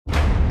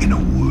in a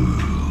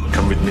world.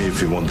 Come with me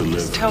if you want to live.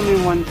 Just tell me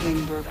one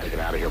thing, Burke. Get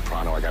out of here,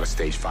 pronto. I got a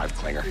stage 5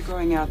 clinger. You're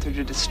going out there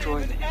to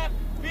destroy them.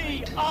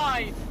 Your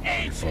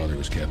father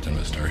was captain of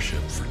a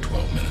starship for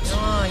 12 minutes.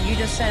 Oh, you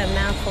just said a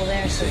mouthful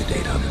there. He saved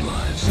 800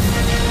 lives.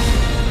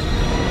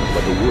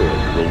 But the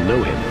world will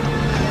know him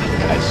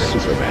as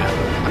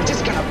Superman. I'm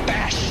just gonna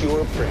bash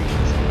your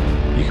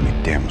brains. You can be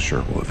damn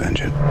sure we'll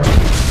avenge it.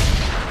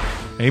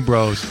 Hey,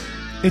 bros.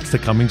 It's the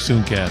Coming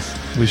Soon cast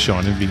with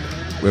Sean and Vito,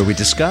 where we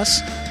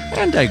discuss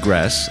and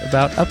digress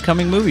about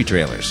upcoming movie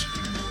trailers.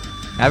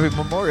 Happy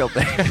Memorial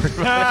Day,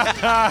 everybody.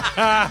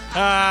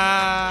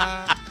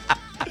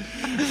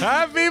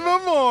 Happy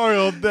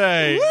Memorial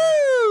Day.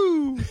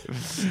 Woo!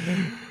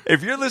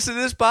 If you're listening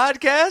to this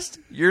podcast,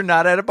 you're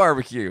not at a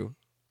barbecue.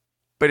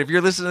 But if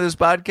you're listening to this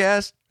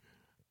podcast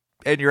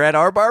and you're at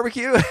our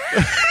barbecue,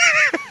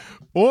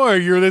 or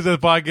you're listening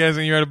to the podcast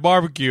and you're at a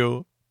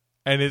barbecue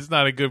and it's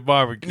not a good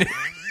barbecue.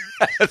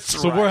 That's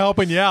so right. We're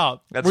helping you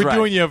out. We're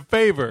doing you a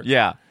favor.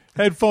 Yeah.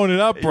 Headphone it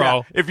up,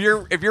 bro. Yeah. If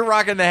you're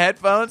rocking the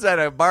headphones at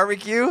a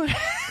barbecue,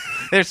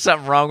 there's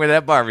something wrong with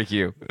that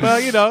barbecue. Well,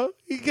 you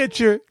get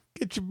your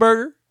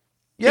burger,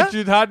 get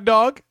your hot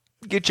dog,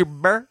 get your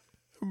burr.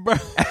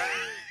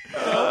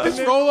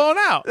 Just roll on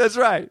out. That's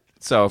right.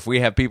 So if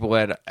we have people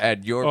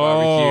at your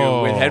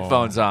barbecue with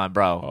headphones on,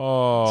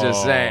 bro,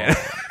 just saying,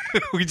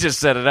 we just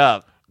set it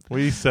up.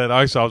 We set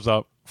ourselves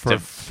up for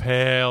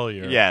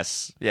failure.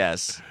 Yes.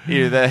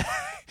 Either that.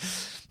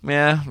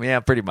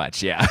 Yeah, pretty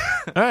much, yeah.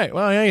 All right,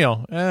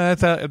 well,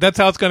 that's how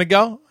it's going to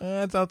go.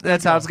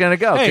 That's how it's going to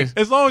go. Hey,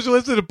 as long as you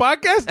listen to the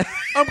podcast,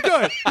 I'm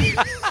good.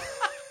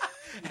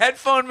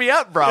 Headphone me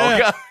up, bro.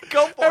 Yeah.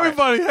 Go for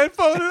Everybody,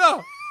 headphone it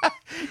up.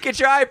 Get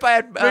your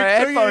iPad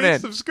headphone in.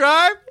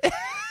 Subscribe.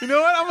 You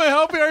know what? I'm going to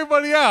help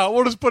everybody out.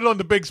 We'll just put it on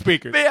the big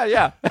speakers.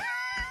 Yeah.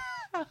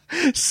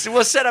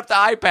 We'll set up the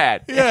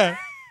iPad. Yeah.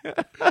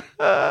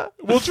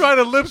 We'll try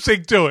to lip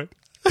sync to it.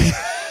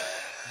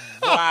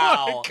 Wow.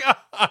 Oh my God.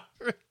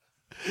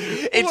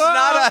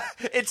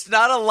 It's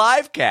not a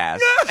live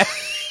cast.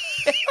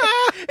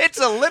 It's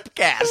a lip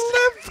cast.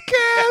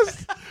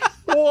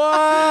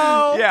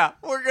 Wow. Yeah,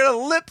 we're gonna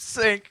lip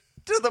sync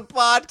to the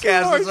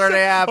podcast that's already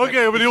happened.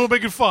 Okay, but we'll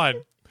make it fun.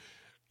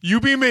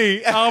 You be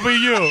me, I'll be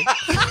you.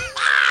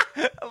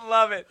 I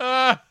love it.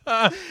 That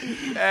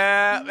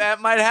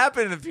might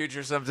happen in the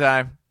future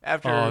sometime.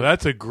 Oh,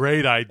 that's a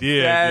great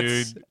idea,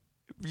 dude.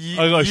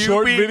 A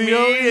short be video,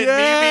 me and me be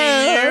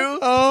you.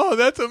 Oh,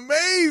 that's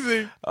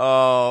amazing.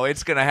 Oh,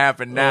 it's gonna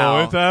happen now.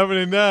 Oh, it's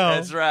happening now.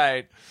 That's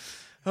right.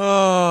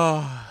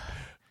 Oh,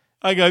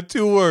 I got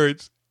 2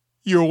 words.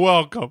 You're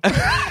welcome.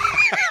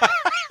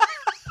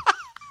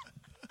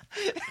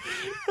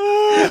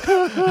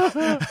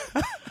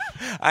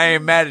 I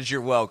ain't mad at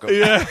your welcome.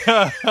 Yeah.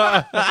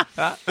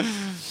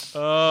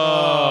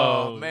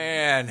 Oh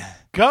man.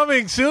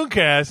 Coming soon,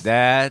 cast.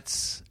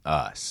 That's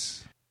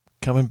us.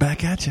 Coming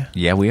back at you.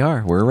 Yeah, we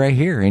are. We're right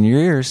here in your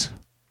ears.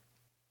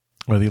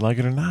 Whether you like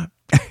it or not.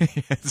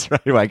 That's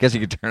right. Well, I guess you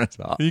could turn us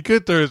off. You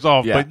could turn us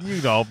off, Yeah.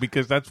 but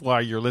because that's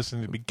why you're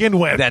listening to begin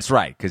with. That's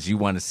right, because you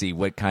want to see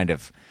what kind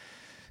of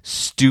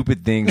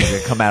stupid things are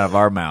going to come out of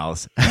our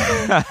mouths.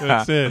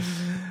 That's it.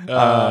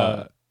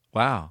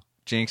 Wow.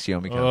 Jinx, you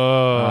owe me coming.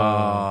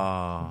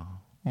 Wah,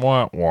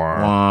 wah.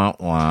 Wah,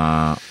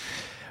 wah.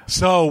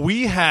 So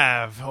we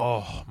have,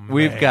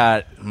 We've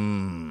got,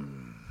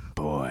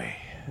 boy,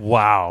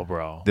 wow,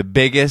 bro. the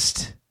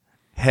biggest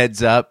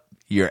heads up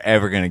you're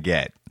ever going to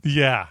get.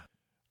 Yeah.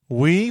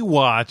 We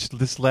watched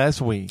this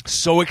last week.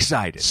 So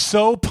excited.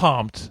 So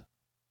pumped.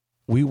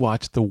 We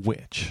watched The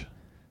Witch.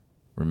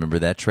 Remember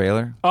that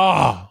trailer?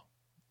 Oh,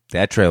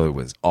 That trailer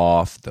was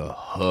off the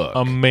hook.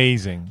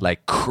 amazing.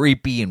 Like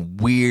creepy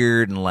and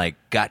weird and like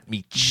got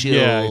me chills.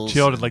 Yeah,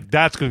 chilled. Like,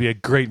 that's going to be a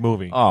great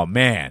movie. Oh,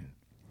 man.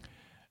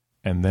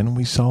 And then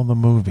we saw the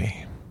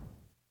movie.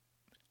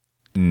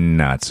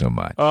 Not so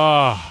much.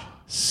 Oh,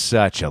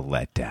 Such a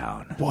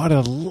letdown. what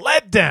a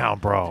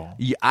letdown, bro.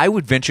 I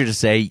would venture to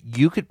say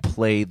you could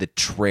play the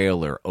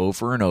trailer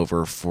over and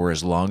over for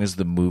as long as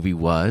the movie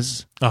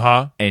was,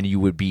 Uh-huh. and you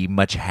would be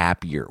much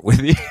happier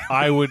with it.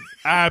 I would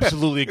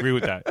absolutely agree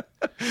with that.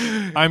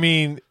 I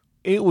mean,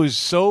 it was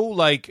so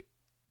like,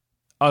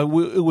 it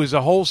was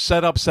a whole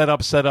setup,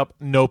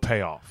 no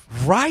payoff.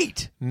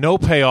 Right. No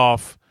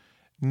payoff.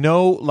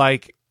 No,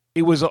 like,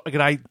 it was like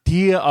an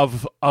idea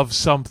of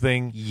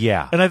something.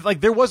 Yeah. And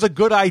there was a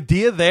good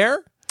idea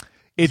there.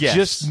 It Yes.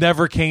 just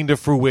never came to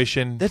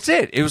fruition. That's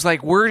it. It was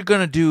like, we're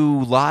going to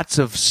do lots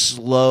of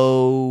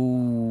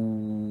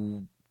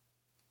slow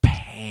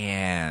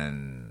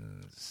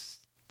pans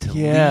to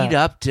Yeah. lead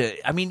up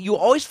to. I mean, you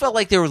always felt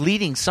like they were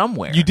leading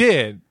somewhere. You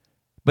did.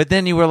 But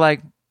then you were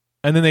like,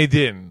 And then they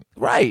didn't.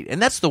 right.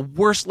 And that's the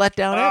worst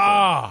letdown ever.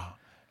 Ah.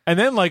 And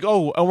then and we're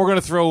going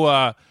to throw,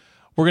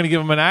 we're going to give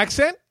him an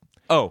accent.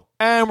 Oh.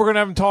 And we're going to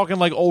have him talking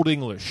like Old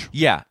English.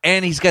 Yeah.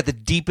 And he's got the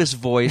deepest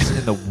voice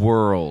in the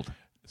world.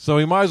 So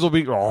he might as well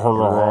be. Yeah.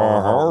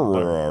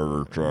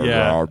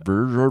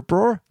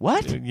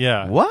 What?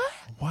 Yeah. What?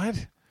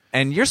 What?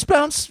 And your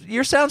sound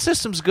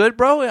system's good,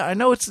 bro. I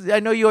know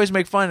you always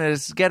make fun that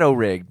it's ghetto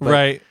rigged, but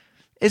Right.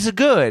 it's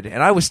good.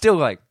 And I was still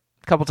like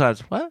a couple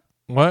times, what?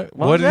 What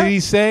was did that? he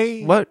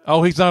say? What?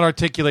 Oh, he's not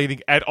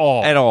articulating at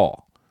all. At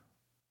all.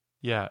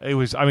 Yeah, it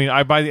was. I mean,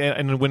 by the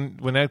end, and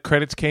when that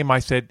credits came, I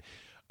said,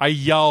 I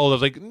yelled. I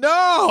was like,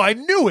 "No, I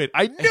knew it!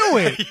 I knew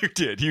it!" You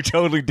did. You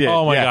totally did.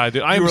 Oh my Yeah. god,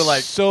 dude! You I'm were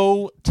like,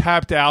 so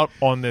tapped out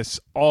on this.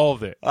 All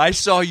of it. I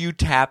saw you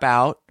tap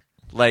out,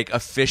 like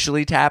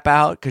officially tap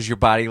out, because your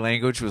body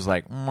language was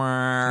like,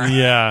 "Mwah."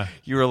 Yeah.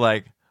 You were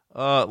like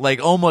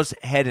almost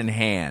head in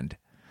hand,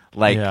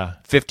 like Yeah.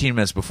 15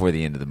 minutes before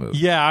the end of the movie.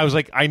 Yeah, I was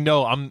like, I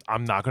know, I'm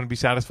not going to be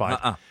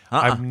satisfied.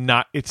 I'm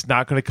not. It's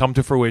not going to come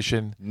to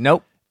fruition.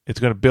 Nope. It's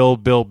going to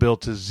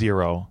build to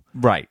zero,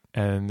 Right.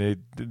 and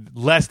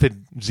less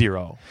than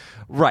zero.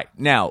 Right.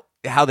 Now,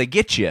 how they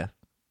get you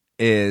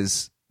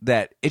is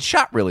that it's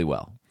shot really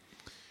well.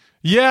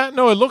 Yeah,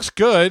 no, it looks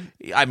good.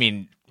 I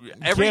mean,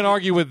 Can't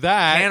argue with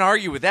that. Can't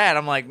argue with that.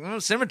 I'm like,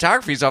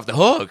 cinematography's off the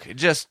hook. It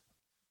just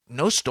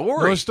no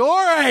story. No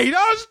story.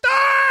 No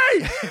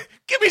story.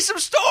 Give me some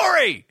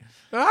story.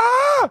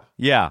 Ah!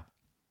 Yeah.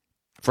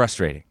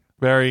 Frustrating.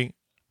 Very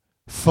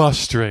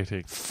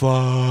frustrating.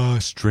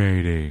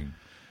 Frustrating.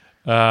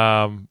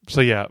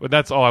 So yeah, but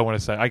that's all I want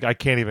to say. I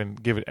can't even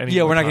give it any.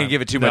 Yeah, more we're not time. going to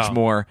give it too much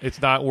more.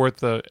 It's not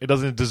worth it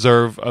doesn't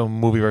deserve a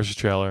movie versus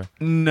trailer.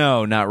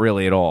 No, not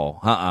really at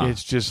all.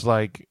 It's just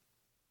like,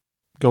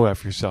 go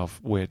F yourself,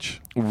 witch.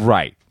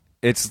 Right.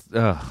 It's.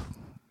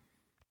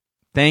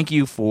 Thank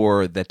you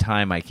for the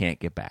time I can't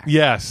get back.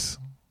 Yes.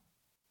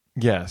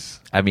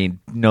 I mean,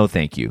 no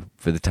thank you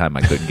for the time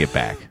I couldn't get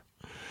back.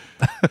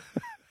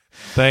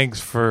 Thanks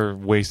for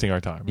wasting our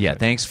time. Yeah,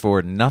 thanks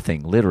for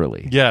nothing,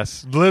 literally.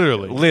 Yes,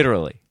 literally.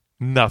 Literally.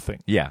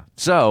 Nothing. Yeah.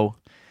 So,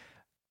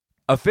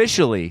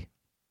 officially,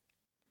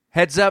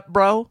 heads up,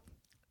 bro.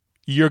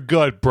 You're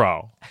good,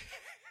 bro.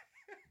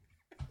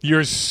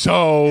 You're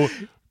so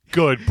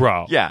good,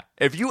 bro. Yeah.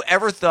 If you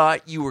ever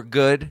thought you were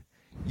good,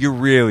 you're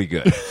really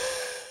good.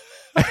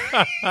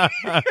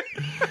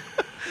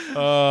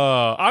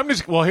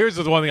 Here's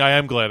the one thing I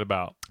am glad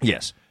about.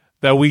 Yes.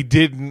 That we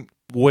didn't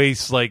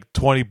waste like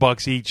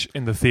 $20 each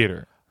in the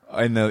theater.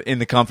 In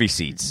the comfy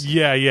seats.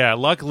 Yeah.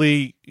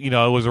 Luckily, it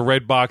was a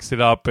red boxed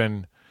it up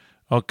and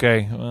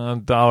okay,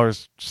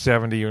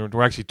 $1.70.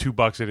 We're actually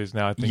 $2 it is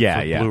now, I think,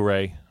 for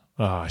Blu-ray.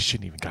 Oh, I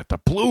shouldn't even got the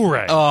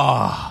Blu-ray.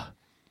 Oh.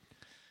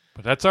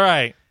 But that's all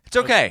right. It's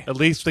okay. At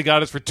least they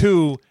got us for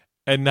 $2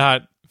 and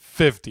not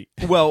 $50.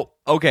 Well,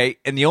 okay,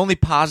 and the only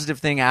positive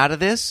thing out of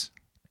this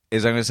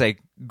is I'm going to say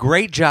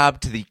great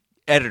job to the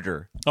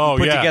editor who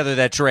put together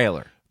that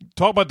trailer.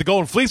 Talk about the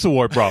Golden Fleece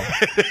Award, bro.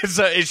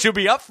 So it should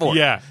be up for it.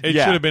 Yeah, it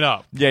should have been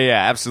up. Yeah,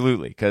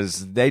 absolutely,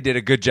 because they did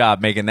a good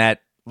job making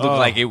that look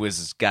like it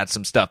was got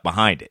some stuff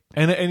behind it.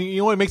 And you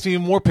know what makes me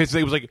even more pissed?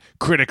 It was like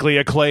critically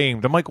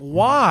acclaimed. I'm like,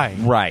 why?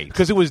 Right.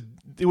 Because it was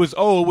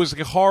like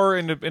a horror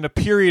in a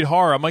period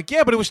horror. I'm like,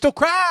 yeah, but it was still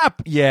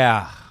crap.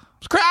 Yeah. It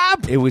was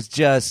crap. It was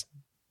just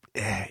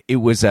it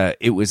was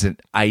an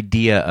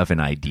idea of an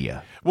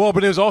idea. Well,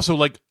 but it was also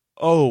like,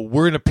 oh,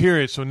 we're in a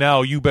period, so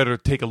now you better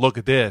take a look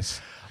at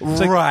this. It's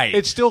like, right.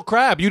 It's still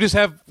crap. You just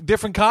have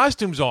different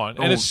costumes on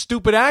and a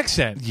stupid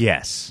accent.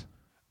 Yes.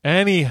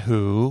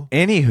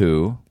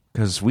 Anywho,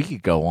 because we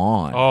could go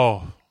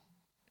on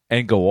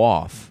and go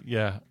off.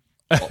 Yeah.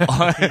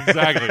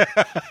 Exactly.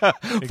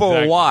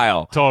 For a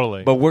while.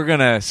 Totally. But we're going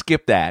to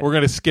skip that. We're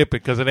going to skip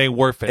it because it ain't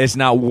worth it. It's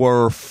not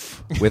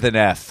worth with an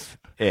F.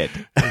 It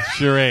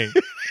sure ain't.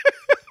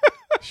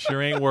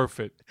 Sure ain't worth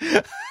it.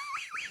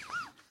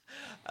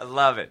 I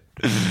love it.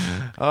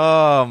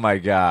 Oh, my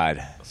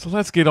God. So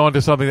let's get on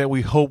to something that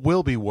we hope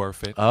will be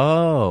worth it.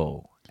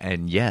 Oh,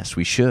 and yes,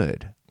 we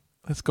should.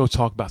 Let's go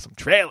talk about some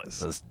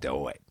trailers. Let's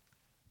do it.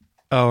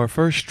 Our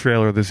first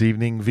trailer this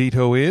evening,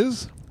 Vito,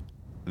 is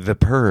The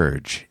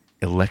Purge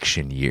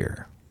election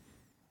year.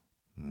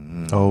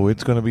 Oh,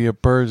 it's going to be a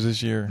purge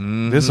this year.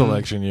 This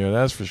election year,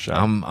 that's for sure.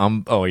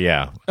 Oh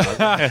yeah.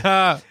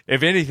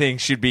 If anything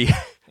should be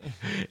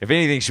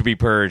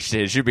purged,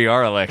 it should be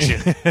our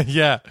election.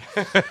 Yeah.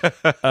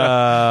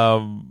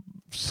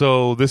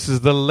 So this is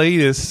the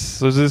latest.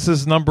 So this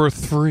is number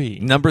 3.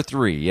 Number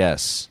 3,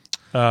 yes.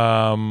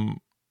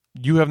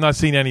 You have not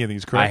seen any of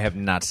these, correct? I have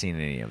not seen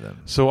any of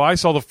them. So I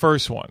saw the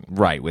first one.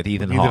 Right, with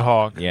Ethan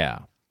Hawke. Yeah.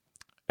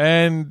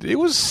 And it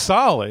was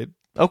solid.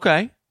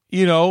 Okay.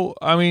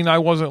 I mean, I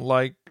wasn't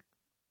like,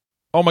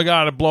 oh my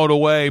God, I'm blown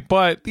away.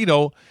 But,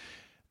 the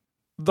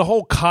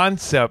whole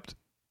concept,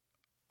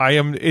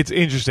 it's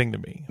interesting to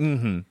me.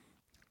 Mm-hmm.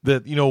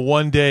 That,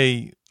 one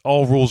day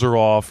all rules are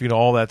off,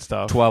 all that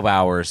stuff. 12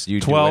 hours.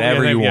 You do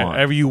whatever you want.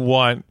 Whatever you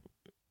want.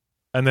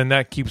 And then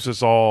that keeps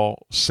us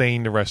all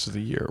sane the rest of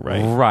the year,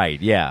 right? Right,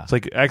 yeah. It's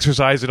like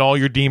exercising all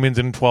your demons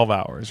in 12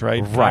 hours,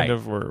 right? Right. Kind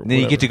of, or then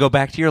you get to go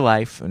back to your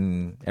life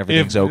and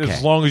everything's okay.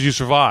 As long as you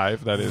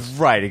survive, that is.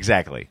 Right,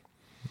 exactly.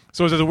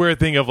 So it's a weird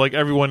thing of like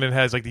everyone that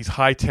has like these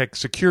high-tech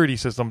security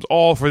systems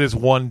all for this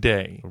one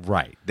day.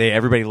 Right.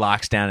 Everybody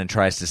locks down and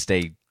tries to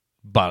stay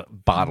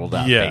bottled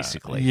up,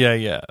 basically.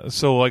 Yeah.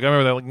 So like I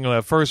remember that,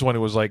 that first one, it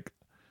was like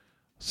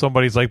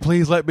somebody's like,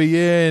 "Please let me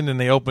in," and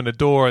they open the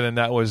door, and then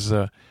that was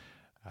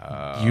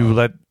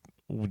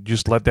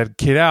just let that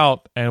kid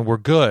out, and we're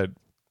good,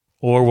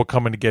 or we're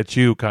coming to get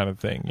you, kind of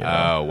thing. You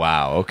know? Oh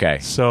wow, okay.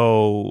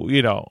 So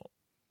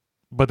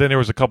but then there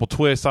was a couple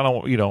twists. I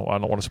don't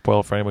want to spoil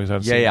it for anybody who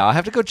hasn't seen it. Yeah, I'll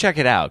have to go check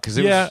it out because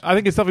I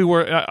think it's definitely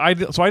where I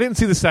didn't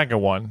see the second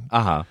one.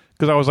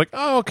 Because I was like,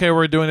 oh, okay,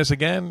 we're doing this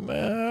again.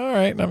 All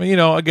right. I mean,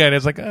 again,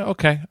 it's like,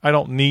 okay, I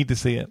don't need to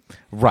see it.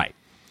 Right.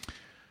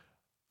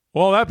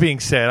 Well, that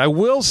being said, I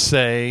will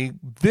say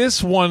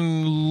this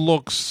one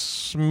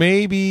looks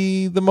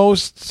maybe the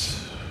most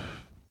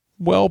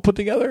well put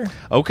together.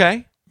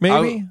 Okay.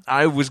 Maybe.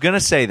 I was going to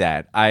say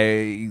that.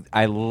 I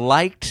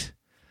liked...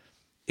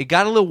 It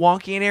got a little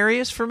wonky in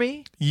areas for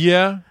me.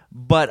 Yeah.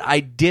 But I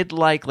did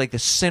like the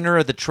center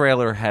of the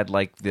trailer had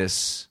like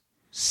this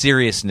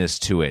seriousness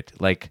to it.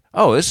 Like,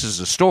 oh, this is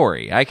a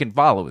story. I can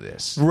follow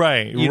this.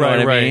 Right. You know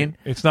what I mean?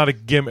 It's not a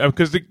gimmick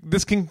because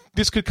this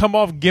could come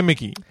off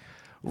gimmicky.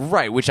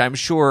 Right, which I'm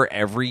sure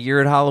every year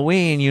at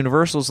Halloween,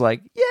 Universal's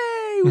like,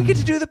 yay, we get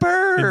to do the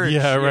Purge.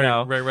 Yeah,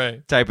 right,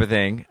 right. Type of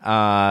thing.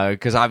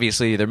 Because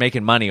obviously they're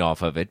making money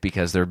off of it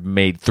because they're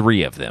made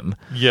 3 of them.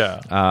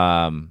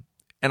 Yeah.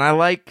 And I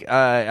like,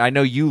 I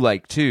know you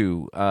like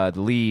too, the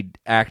lead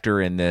actor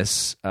in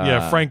this.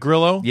 Frank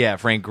Grillo. Yeah,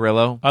 Frank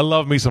Grillo. I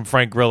love me some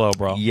Frank Grillo,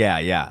 bro.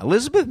 Yeah.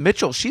 Elizabeth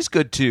Mitchell, she's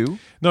good too.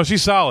 No,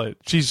 she's solid.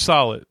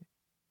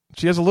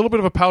 She has a little bit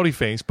of a pouty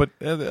face, but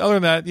other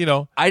than that,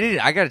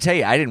 I got to tell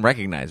you, I didn't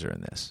recognize her in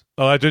this.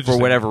 Oh, I did for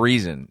whatever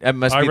reason. It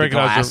must be the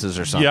glasses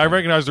or something. Yeah, I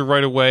recognized her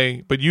right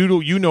away. But you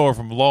know her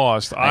from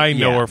Lost. I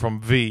know her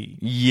from V.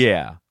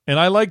 Yeah. And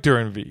I liked her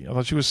in V. I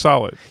thought she was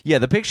solid. Yeah,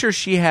 the picture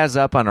she has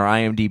up on her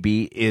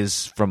IMDb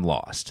is from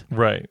Lost.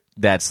 Right.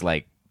 That's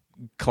like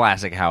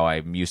classic how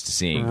I'm used to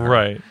seeing her.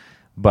 Right.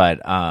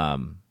 But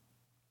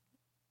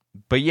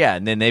yeah,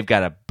 and then they've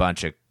got a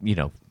bunch of,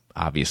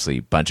 obviously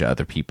a bunch of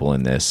other people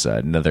in this.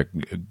 Another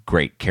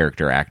great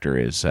character actor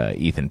is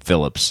Ethan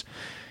Phillips.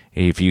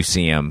 If you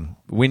see him,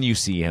 when you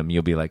see him,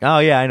 you'll be like, oh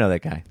yeah, I know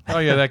that guy. Oh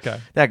yeah, that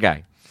guy. That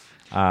guy.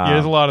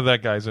 There's a lot of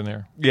that guys in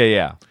there.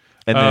 Yeah.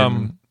 And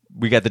then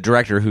we got the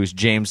director, who's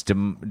James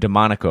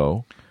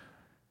DeMonico,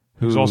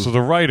 who's also the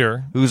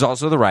writer.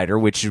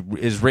 Which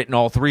is written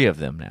all 3 of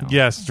them now.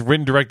 Yes,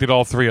 directed,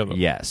 all 3 of them.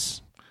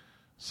 Yes.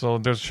 So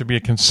there should be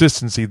a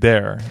consistency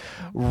there.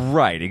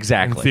 Right,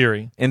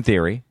 exactly. In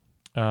theory.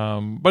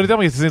 But it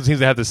definitely seems to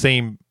have the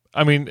same...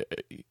 I mean,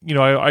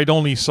 I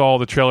only saw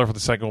the trailer for the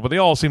second one, but they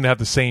all seem to have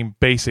the same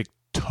basic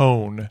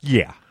tone.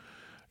 Yeah.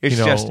 It's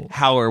just,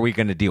 how are we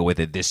going to deal with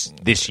it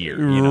this year?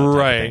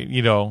 Right,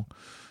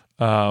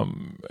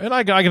 and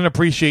I can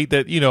appreciate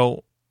that,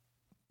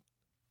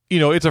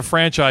 it's a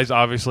franchise,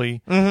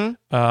 obviously.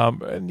 Mm-hmm.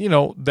 And,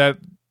 that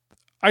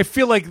I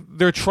feel like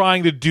they're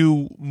trying to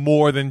do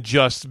more than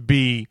just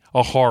be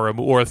a horror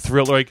or a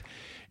thriller. Like,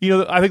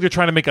 I think they're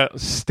trying to make a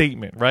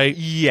statement, right?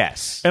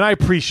 Yes. And I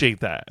appreciate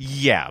that.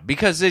 Yeah,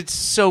 because it's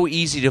so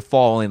easy to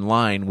fall in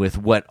line with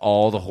what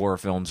all the horror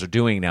films are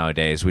doing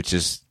nowadays, which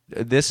is,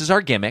 this is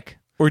our gimmick.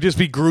 Or just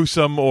be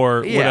gruesome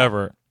or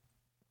whatever.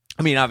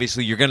 I mean,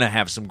 obviously, you're going to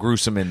have some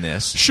gruesome in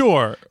this.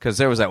 Sure. Because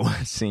there was that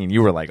one scene,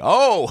 you were like,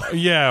 oh!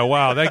 Yeah,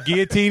 wow. That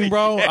guillotine,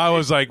 bro? Yeah. I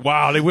was like,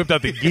 wow, they whipped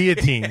out the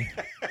guillotine.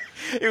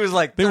 It was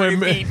like 30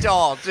 feet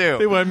tall, too.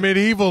 They went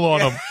medieval on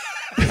them.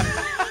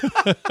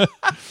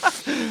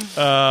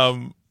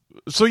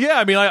 So yeah,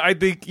 I mean, I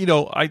think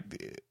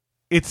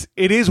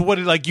it is what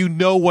it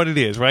what it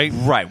is, right?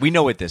 Right. We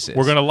know what this is.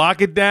 We're gonna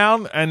lock it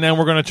down, and then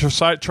we're gonna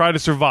try to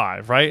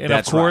survive, right? And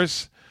that's of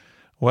course,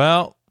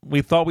 well,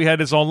 we thought we had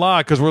this on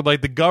lock because we're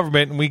like the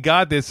government, and we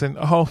got this, and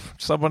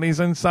somebody's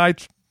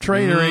inside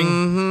traitoring.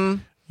 Mm-hmm.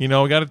 We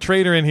got a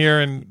traitor in here,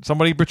 and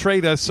somebody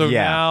betrayed us. So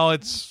now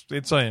it's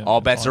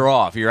all bets are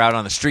off. You're out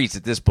on the streets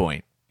at this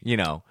point.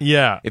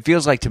 Yeah. It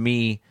feels like to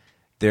me,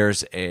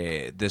 there's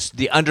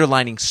the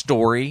underlining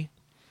story,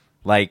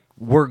 like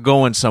we're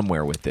going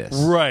somewhere with this,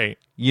 right?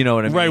 You know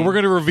what I mean? Right, we're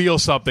going to reveal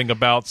something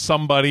about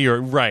somebody,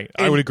 or right?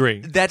 I would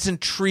agree. That's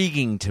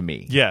intriguing to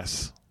me.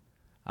 Yes,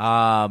 but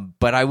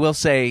I will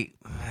say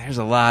there's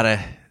a lot of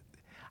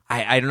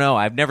I don't know.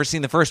 I've never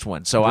seen the first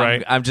one, so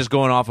I'm just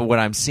going off of what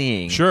I'm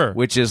seeing. Sure,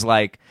 which is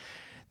like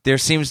there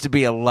seems to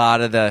be a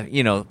lot of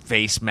the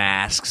face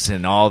masks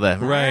and all the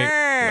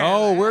right.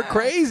 Oh, we're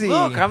crazy.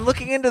 Look, I'm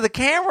looking into the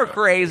camera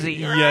crazy.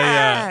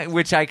 Yeah.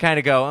 Which I kind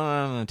of go,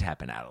 I'm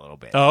tapping out a little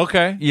bit. Oh,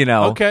 okay.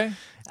 Okay.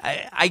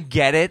 I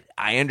get it.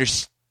 I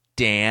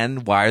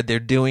understand why they're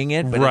doing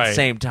it, but at the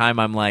same time,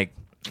 I'm like,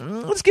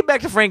 let's get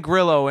back to Frank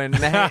Grillo and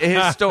his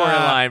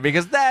storyline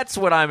because that's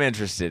what I'm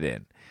interested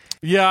in.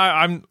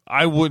 Yeah,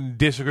 I wouldn't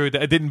disagree with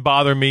that. It didn't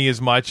bother me as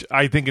much.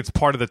 I think it's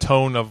part of the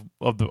tone of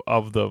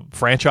the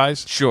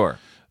franchise. Sure.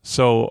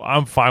 So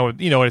I'm fine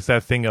with, it's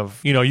that thing of,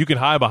 you can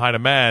hide behind a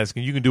mask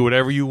and you can do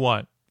whatever you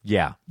want.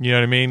 Yeah. You know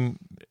what I mean?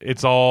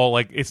 It's all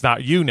like, it's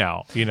not you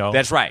now,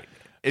 That's right.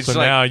 It's so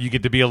now you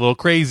get to be a little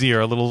crazy or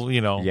a little,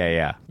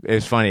 Yeah.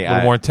 It's funny. A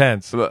little more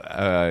intense.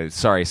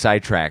 Sorry,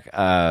 sidetrack.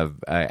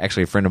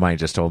 Actually, a friend of mine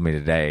just told me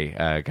today,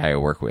 a guy I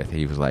work with,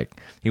 he was like,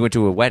 he went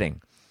to a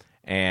wedding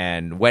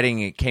And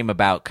wedding came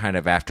about kind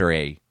of after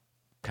a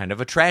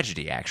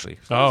tragedy, actually.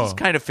 So it's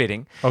kind of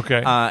fitting.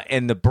 Okay.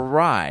 And the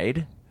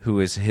bride, who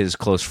is his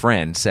close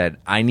friend, said,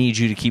 I need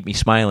you to keep me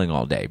smiling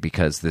all day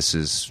because this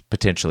is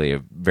potentially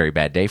a very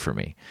bad day for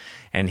me.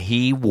 And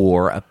he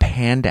wore a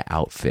panda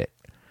outfit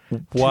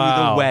to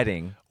the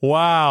wedding.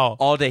 Wow.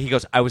 All day. He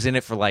goes, I was in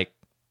it for like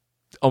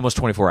almost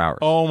 24 hours.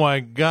 Oh, my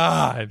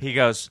God. He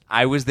goes,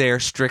 I was there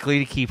strictly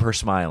to keep her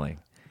smiling.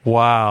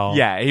 Wow.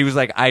 Yeah, he was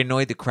like, I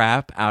annoyed the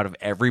crap out of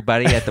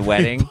everybody at the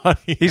wedding.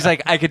 He's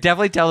like, I could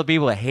definitely tell the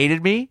people that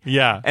hated me.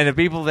 Yeah. And the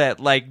people that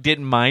like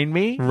didn't mind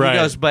me. Right. He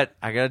goes, but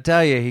I gotta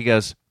tell you, he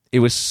goes, it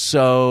was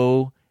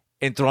so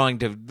enthralling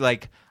to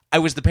like, I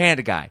was the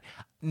panda guy.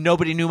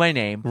 Nobody knew my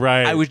name.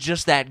 Right. I was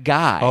just that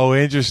guy. Oh,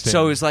 interesting.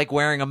 So it was like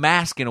wearing a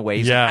mask in a way.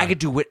 He's like, I could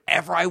do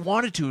whatever I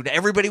wanted to, and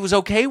everybody was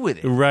okay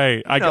with it.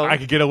 Right. I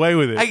could get away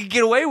with it. I could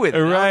get away with it.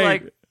 Right. I was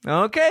like,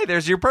 okay,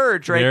 there's your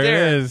purge right there.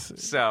 There it is.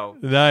 So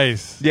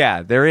nice.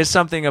 Yeah, there is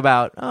something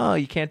about,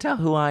 you can't tell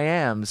who I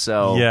am.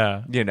 So,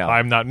 yeah,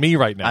 I'm not me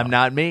right now. I'm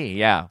not me,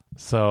 yeah.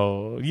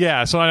 So,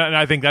 yeah. So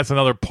I think that's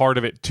another part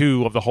of it,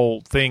 too, of the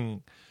whole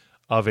thing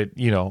of it.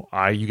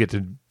 You get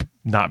to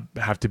not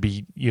have to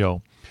be,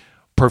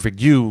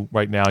 perfect you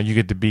right now. You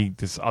get to be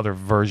this other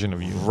version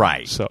of you.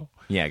 Right. So.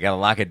 Yeah, got to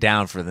lock it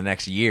down for the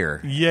next year.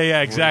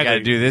 Yeah, exactly. Got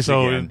to do this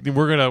again. So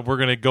we're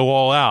gonna go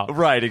all out.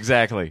 Right,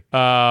 exactly.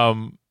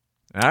 All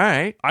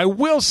right. I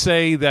will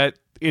say that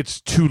it's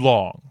too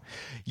long.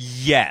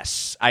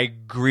 Yes, I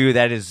agree with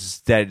that.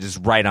 Is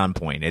right on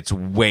point. It's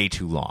way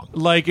too long.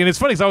 And it's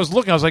funny because I was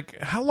looking. I was like,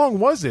 how long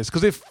was this?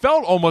 Because it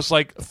felt almost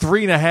like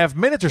 3.5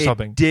 minutes or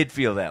something. It did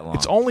feel that long.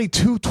 It's only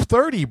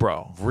 2:30,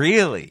 bro.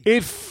 Really?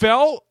 It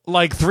felt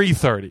like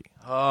 3:30.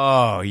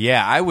 Oh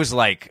yeah, I was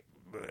like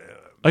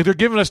they're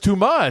giving us too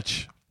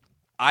much.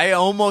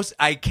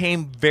 I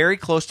came very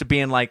close to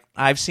being like,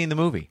 I've seen the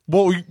movie.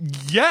 Well,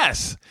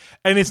 yes.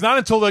 And it's not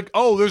until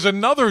there's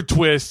another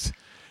twist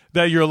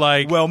that you're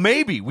like, well,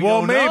 maybe. We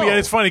don't know. And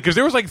it's funny because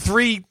there was like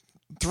three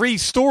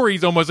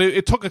stories almost.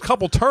 It took a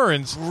couple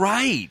turns.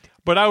 Right.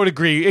 But I would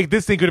agree.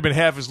 This thing could have been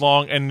half as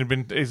long and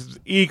been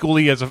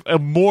equally as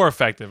more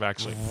effective,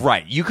 actually.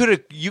 Right. You could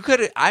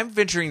have. I'm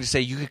venturing to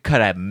say you could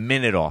cut a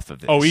minute off of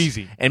this. Oh,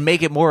 easy. And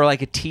make it more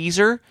like a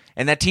teaser,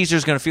 and that teaser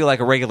is going to feel like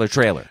a regular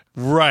trailer.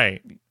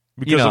 Right.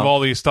 Because of all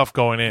these stuff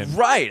going in.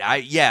 Right.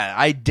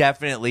 I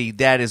definitely,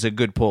 that is a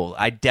good pull.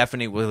 I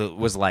definitely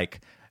was like,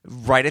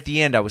 right at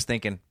the end, I was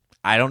thinking,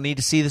 I don't need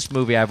to see this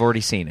movie. I've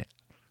already seen it.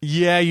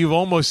 Yeah, you've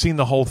almost seen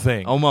the whole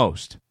thing.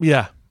 Almost.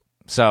 Yeah.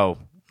 So,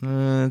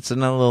 it's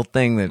another little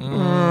thing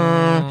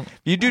that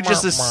you do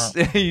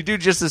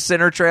just a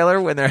center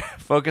trailer when they're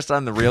focused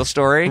on the real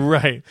story.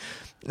 Right.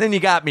 Then you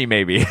got me,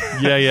 maybe.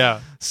 Yeah.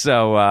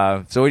 So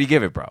what do you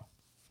give it, bro?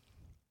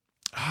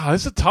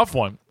 This is a tough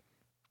one.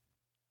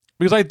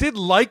 Because I did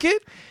like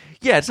it.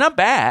 Yeah, it's not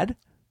bad.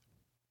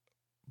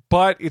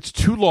 But it's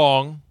too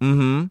long.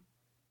 Mm-hmm.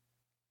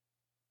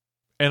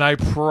 And I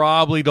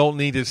probably don't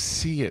need to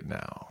see it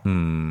now.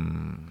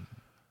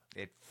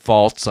 It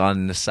faults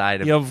on the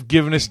side of... You've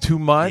given us too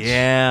much?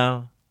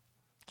 Yeah.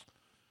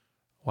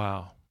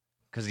 Wow.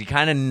 Because you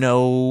kind of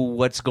know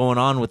what's going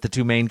on with the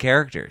two main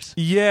characters.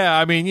 Yeah,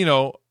 I mean,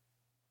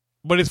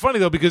 But it's funny,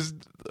 though, because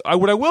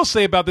what I will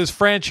say about this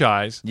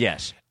franchise...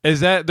 Yes.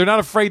 Is that they're not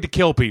afraid to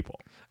kill people.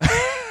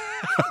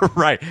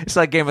 Right. It's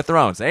like Game of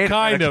Thrones. They ain't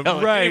kind of,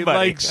 right. Anybody.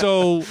 Like,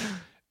 so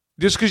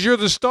just because you're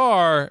the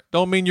star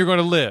don't mean you're going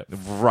to live.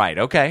 Right.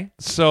 Okay.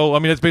 So, I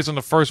mean, that's based on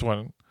the first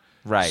one.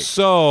 Right.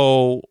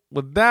 So,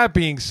 with that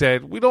being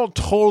said, we don't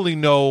totally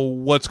know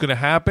what's going to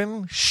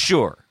happen.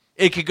 Sure.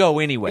 It could go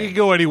anyway. It could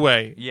go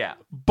anyway. Yeah.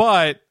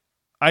 But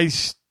I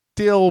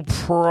still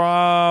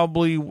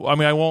probably, I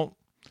mean,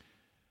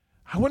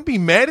 I wouldn't be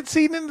mad at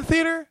seeing it in the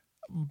theater,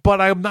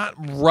 but I'm not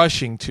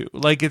rushing to.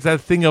 Like, it's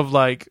that thing of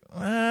like,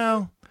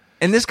 well...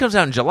 And this comes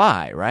out in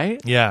July,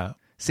 right? Yeah.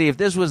 See, if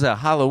this was a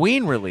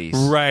Halloween release,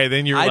 right?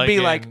 Then I'd be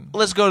like,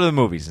 let's go to the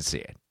movies and see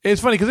it. It's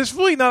funny because it's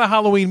really not a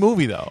Halloween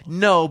movie, though.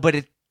 No, but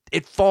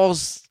it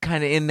falls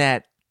kind of in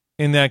that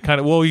kind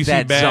of. Well, you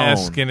see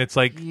Mask, zone. And it's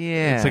like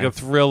it's like a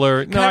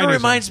thriller. Kind of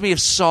reminds me of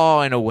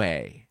Saw in a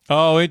way.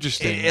 Oh,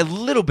 interesting. A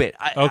little bit.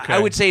 Okay. I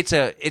would say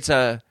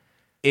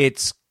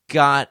it's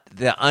got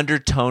the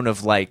undertone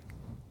of like,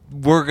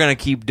 we're gonna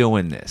keep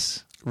doing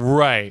this,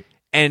 right?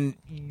 And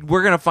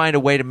we're going to find a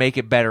way to make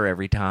it better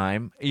every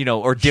time,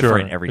 or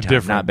different every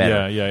time. Not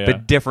better,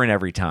 but different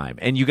every time.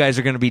 And you guys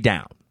are going to be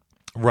down.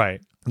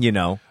 Right.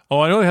 Oh,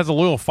 I know it has a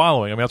loyal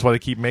following. I mean, that's why they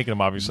keep making them,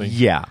 obviously.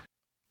 Yeah.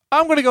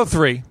 I'm going to go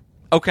 3.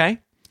 Okay.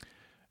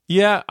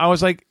 Yeah, I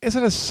was like, is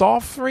it a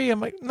soft 3? I'm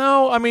like,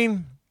 no, I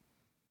mean,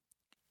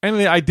 and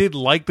I did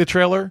like the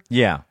trailer.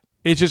 Yeah.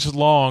 It's just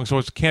long, so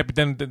it can't be,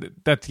 then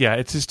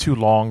it's just too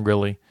long,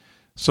 really.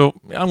 So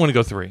I'm going to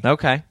go 3.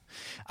 Okay.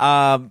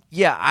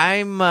 Yeah,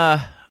 I'm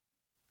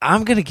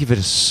gonna give it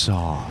a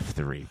soft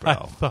 3, bro. I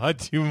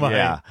thought you might.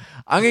 Yeah,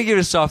 I'm gonna give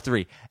it a soft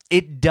 3.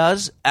 It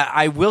does.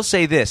 I will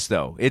say this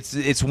though.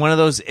 It's one of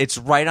those. It's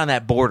right on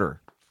that border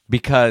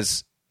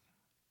because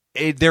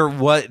there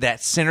was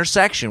that center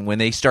section when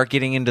they start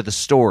getting into the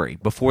story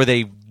before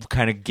they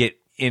kind of get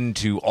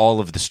into all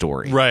of the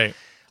story. Right.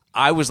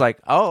 I was like,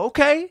 oh,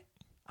 okay.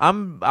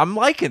 I'm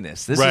liking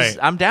this.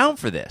 I'm down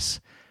for this.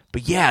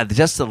 But yeah,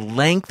 just the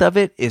length of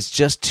it is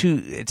just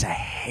it's a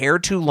hair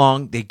too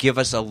long. They give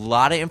us a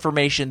lot of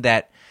information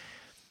that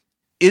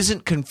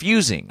isn't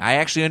confusing. I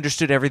actually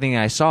understood everything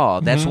I saw.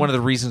 That's one of the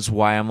reasons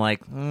why I'm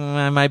like,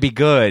 I might be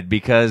good,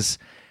 because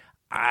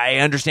I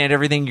understand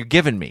everything you're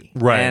giving me.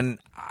 Right. And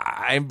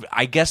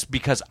I guess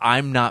because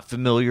I'm not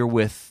familiar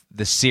with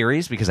the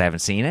series, because I haven't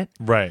seen it,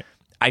 Right.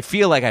 I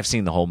feel like I've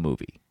seen the whole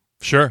movie.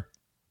 Sure.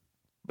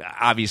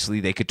 Obviously,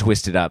 they could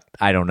twist it up.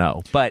 I don't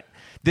know. But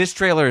this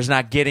trailer is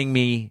not getting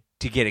me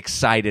to get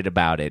excited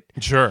about it.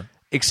 Sure.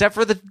 Except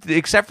for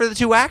the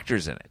two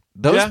actors in it.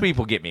 Those Yeah.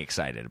 people get me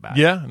excited about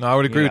it. Yeah, no, I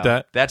would agree with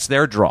that. That's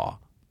their draw.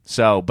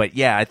 So, but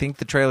yeah, I think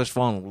the trailer's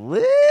falling a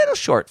little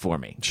short for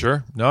me.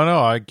 Sure.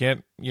 No, I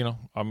can't,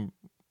 and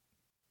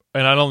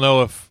I don't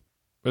know if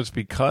it's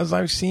because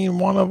I've seen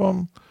one of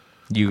them.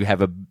 You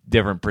have a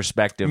different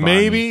perspective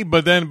Maybe,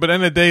 but then at the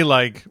end of the day,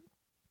 like,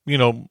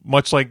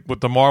 much like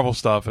with the Marvel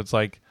stuff, it's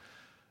like,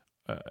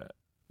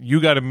 you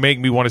got to make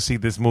me want to see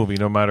this movie,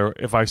 no matter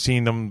if I've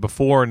seen them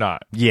before or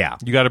not. Yeah.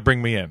 You got to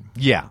bring me in.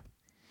 Yeah.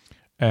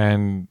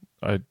 And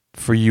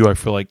for you, I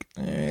feel like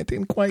it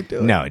didn't quite do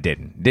it. No, it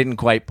didn't. Didn't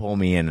quite pull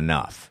me in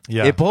enough.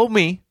 Yeah. It pulled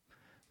me,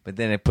 but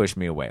then it pushed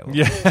me away a little.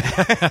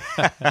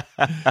 Yeah.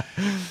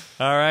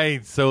 All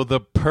right. So the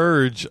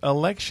Purge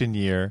election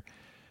year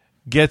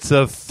gets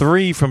a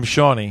 3 from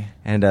Shawnee.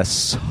 And a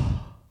soft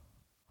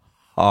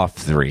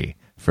 3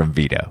 from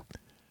Vito.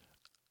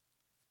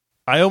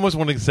 I almost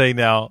want to say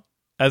now,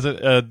 as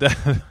an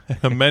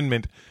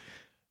amendment,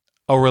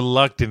 a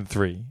reluctant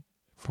 3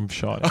 from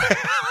Shawnee.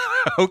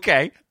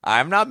 Okay.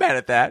 I'm not mad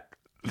at that.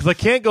 Because I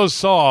can't go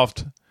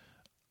soft,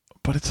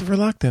 but it's a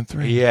reluctant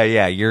 3.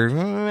 Yeah.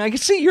 I can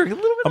see you're a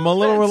little bit. I'm a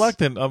little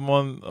reluctant. I'm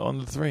on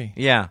the 3.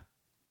 Yeah.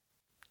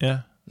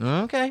 Yeah.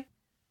 Okay.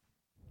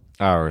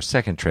 Our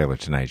second trailer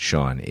tonight,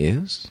 Sean,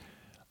 is...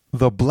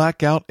 The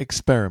Blackout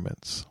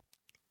Experiments.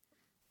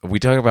 Are we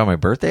talking about my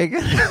birthday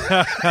again?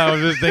 I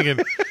was just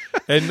thinking,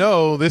 and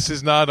no, this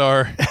is not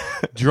our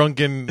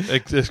drunken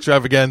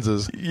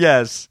extravaganzas.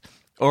 Yes.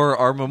 Or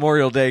our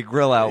Memorial Day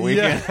grill out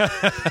weekend.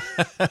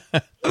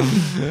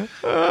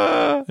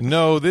 Yeah.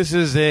 No, this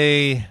is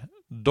a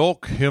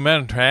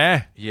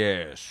documentary.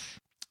 Yes.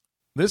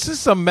 This is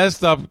some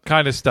messed up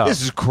kind of stuff.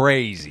 This is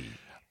crazy.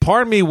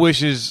 Part of me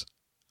wishes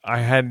I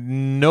had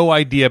no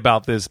idea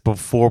about this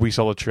before we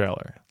saw the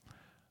trailer.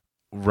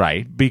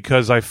 Right.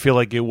 Because I feel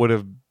like it would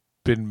have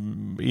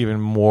been even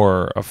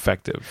more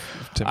effective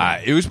to me.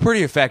 It was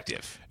pretty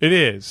effective. It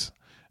is.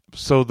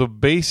 So the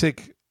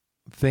basic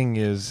thing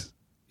is,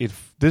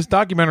 this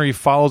documentary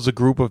follows a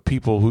group of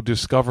people who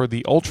discover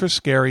the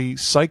ultra-scary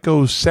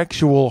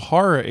psychosexual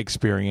horror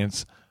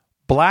experience,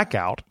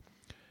 Blackout,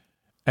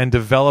 and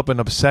develop an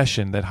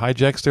obsession that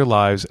hijacks their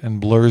lives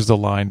and blurs the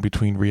line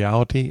between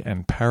reality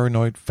and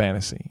paranoid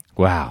fantasy.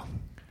 Wow.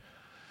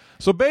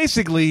 So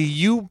basically,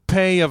 you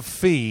pay a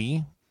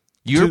fee.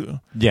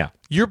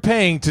 You're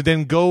paying to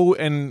then go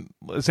and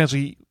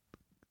essentially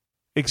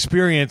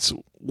experience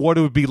what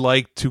it would be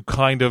like to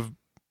kind of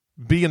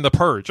be in the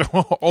purge.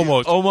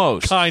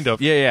 Almost. Kind of.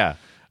 Yeah.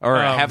 Or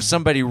have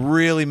somebody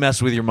really mess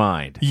with your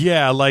mind.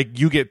 Yeah, like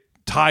you get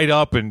tied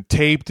up and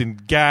taped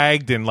and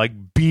gagged and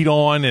like beat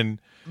on and...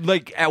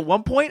 Like at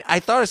one point, I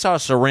thought I saw a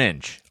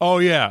syringe. Oh,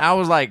 yeah. I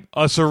was like...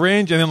 A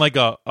syringe and then like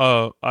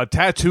a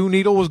tattoo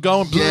needle was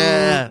going...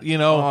 Yeah.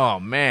 Oh,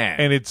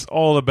 man. And it's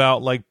all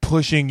about like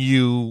pushing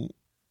you...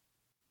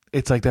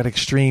 It's like that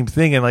extreme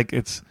thing, and like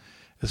it's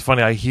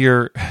funny. I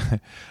hear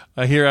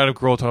Adam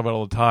Carolla talk about it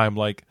all the time.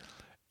 Like,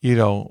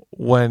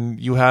 when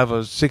you have a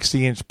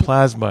 60-inch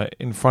plasma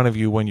in front of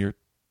you when you're,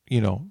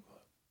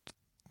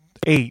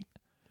 8,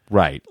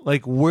 right?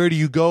 Like, where do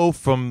you go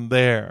from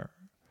there?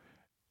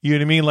 You know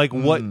what I mean? Like,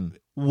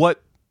 what?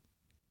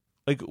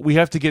 Like, we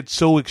have to get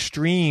so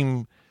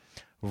extreme,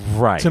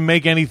 right, to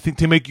make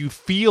you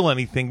feel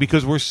anything,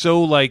 because we're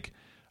so like.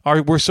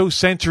 We're so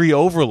sensory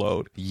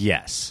overload.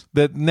 Yes.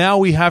 That now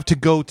we have to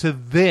go to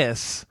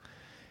this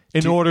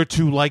in order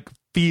to like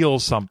feel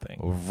something.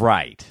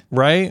 Right.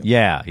 Right?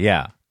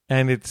 Yeah.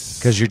 And it's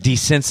because you're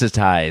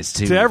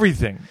desensitized to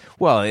everything.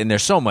 Well, and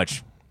there's so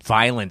much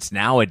violence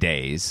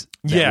nowadays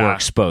that we're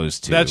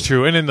exposed to. That's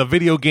true. And in the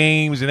video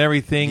games and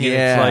everything, and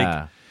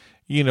it's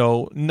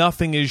like,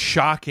 nothing is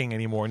shocking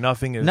anymore.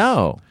 Nothing is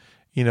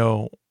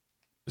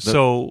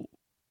so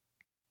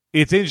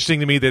it's interesting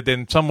to me that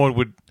then someone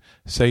would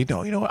say,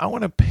 no, I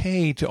want to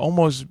pay to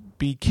almost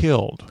be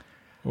killed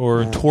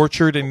or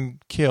tortured and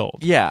killed.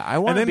 Yeah, I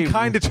want to be... And then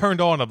kind of turned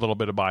on a little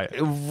bit by it.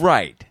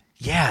 Right.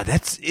 Yeah,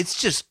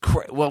 it's just...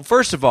 Well,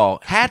 first of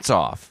all, hats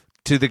off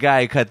to the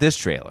guy who cut this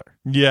trailer.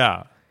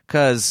 Yeah.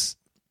 Because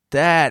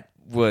that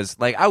was...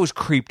 Like, I was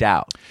creeped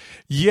out.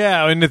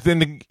 Yeah, and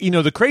then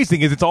the crazy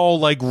thing is it's all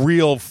like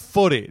real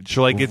footage.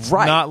 Like, it's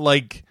not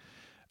like...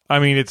 I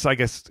mean, it's, I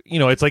guess,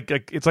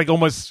 it's like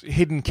almost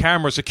hidden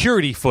camera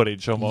security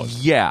footage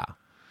almost. Yeah.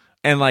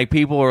 And like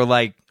people are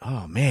like,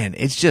 oh man,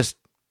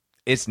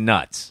 it's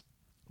nuts.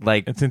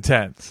 Like It's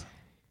intense.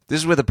 this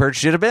is where the Purge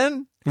should have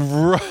been.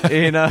 Right.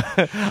 You know,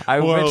 I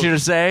Well, venture to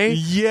say.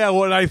 Yeah,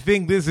 well, I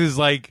think this is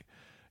like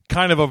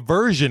kind of a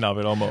version of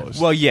it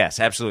almost. Well, yes,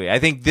 absolutely. I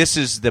think this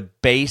is the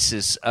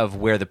basis of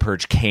where the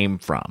Purge came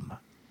from.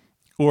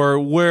 Or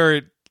where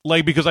it,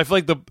 like, because I feel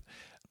like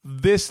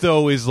this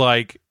though is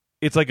like,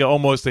 it's like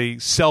almost a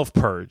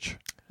self-purge,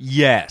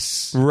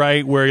 Yes.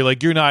 right? Where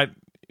you're not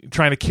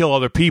trying to kill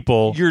other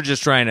people. You're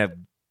just trying to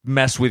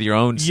mess with your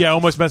own self. Yeah,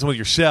 almost messing with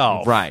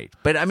yourself. Right.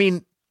 But I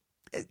mean,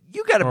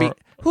 you got to be.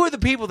 Who are the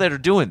people that are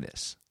doing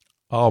this?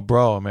 Oh,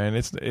 bro, man,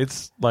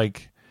 it's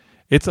like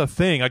it's a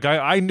thing. Like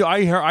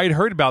I'd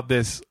heard about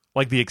this,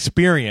 like the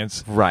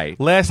experience, Right.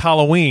 last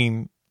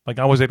Halloween. Like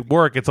I was at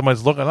work and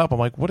someone's looking up. I'm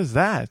like, what is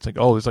that? It's like,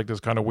 oh, it's like this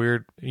kind of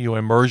weird,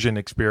 immersion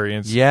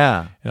experience.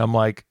 Yeah. And I'm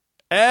like,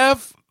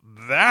 F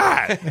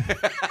that.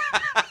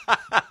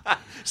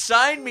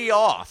 Sign me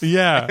off.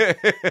 Yeah.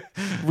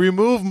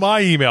 Remove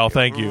my email,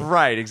 thank you.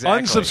 Right.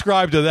 Exactly.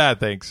 Unsubscribe to that,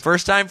 thanks.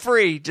 First time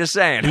free. Just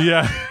saying.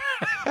 Yeah.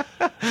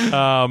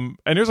 And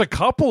there's a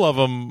couple of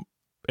them,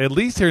 at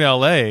least here in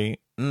LA.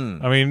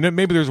 I mean,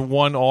 maybe there's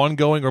one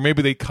ongoing, or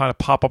maybe they kind of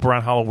pop up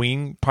around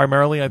Halloween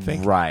primarily, I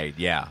think. Right.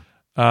 Yeah.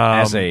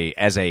 As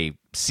a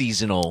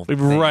seasonal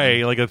thing.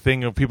 Right, like a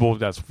thing of people.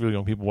 That's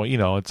people.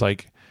 It's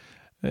like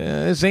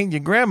this ain't your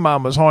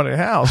grandmama's haunted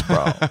house,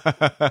 bro.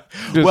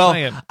 Just Well,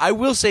 saying. I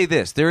will say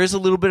this: there is a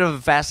little bit of a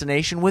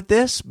fascination with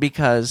this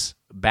because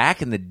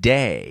back in the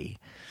day,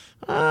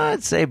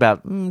 I'd say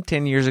about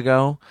 10 years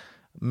ago,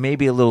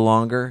 maybe a little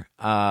longer,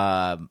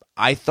 I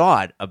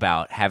thought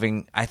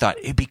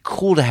it'd be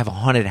cool to have a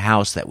haunted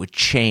house that would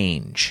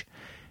change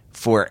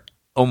for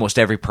almost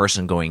every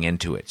person going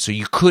into it, so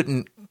you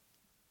couldn't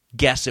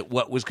guess at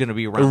what was going to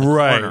be around the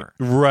corner.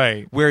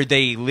 Right. Where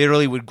they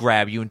literally would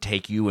grab you and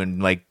take you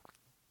and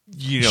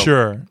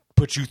Sure.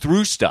 put you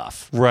through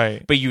stuff.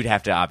 Right. But you'd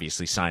have to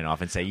obviously sign off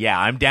and say, yeah,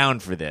 I'm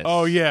down for this.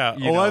 Oh yeah.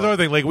 You That's know. another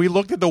thing. Like we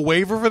looked at the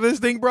waiver for this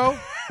thing, bro.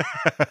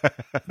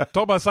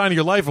 Talk about signing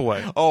your life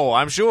away. Oh,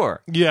 I'm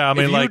sure. Yeah, I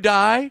mean, if you like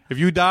die, if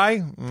you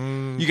die,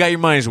 you got your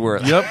money's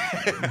worth. yep,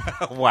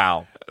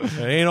 Wow. it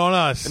ain't on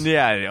us.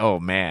 Yeah.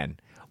 Oh, man.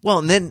 Well,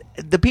 and then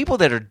the people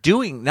that are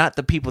doing, not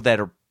the people that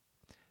are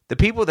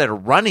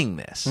running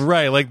this.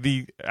 Right, like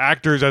the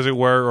actors, as it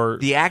were, or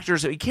The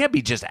actors, it can't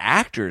be just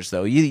actors,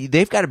 though.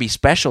 They've got to be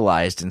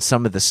specialized in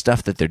some of the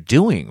stuff that they're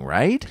doing,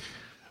 right?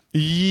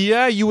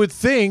 yeah, you would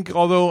think.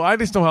 Although I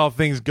just know how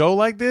things go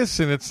like this,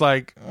 and it's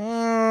like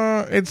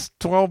it's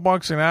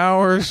 $12 an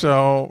hour,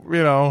 so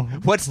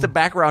What's the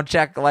background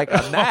check like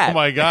on that? Oh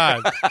my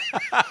god.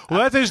 Well,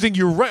 that's interesting.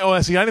 You're right. Oh,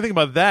 see, I didn't think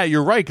about that.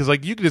 You're right, because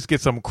like you could just get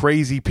some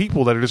crazy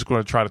people that are just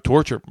going to try to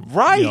torture.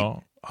 Right.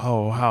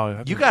 Oh,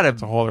 how You gotta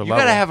that's a whole other you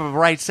level. gotta have a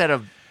right set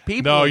of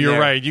people. No, in you're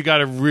there. right. You got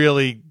to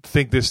really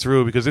think this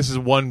through, because this is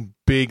one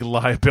big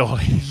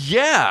liability.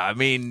 Yeah, I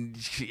mean,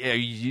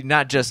 you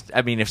not just.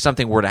 I mean, if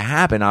something were to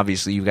happen,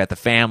 obviously you've got the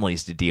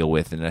families to deal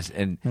with,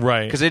 and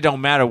Right. because it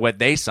don't matter what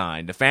they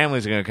signed, the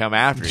families are going to come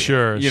after you.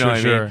 Sure, you know what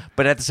I sure. mean.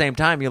 But at the same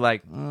time, you're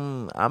like,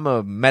 I'm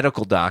a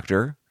medical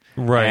doctor,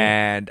 Right.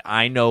 and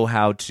I know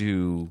how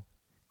to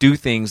do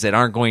things that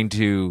aren't going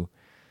to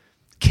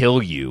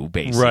kill you,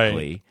 basically.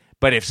 Right.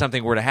 But if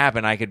something were to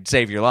happen, I could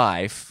save your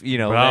life.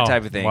 Wow. That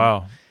type of thing.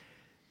 Wow.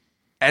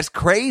 That's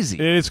crazy.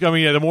 It's. I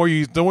mean, yeah. The more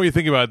you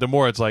think about it, the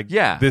more it's like,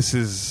 Yeah. this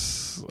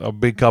is a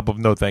big cup of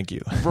no, thank you.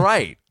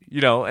 Right.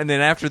 And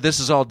then after this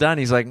is all done,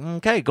 he's like,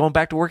 okay, going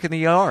back to work in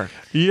the ER.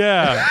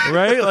 Yeah,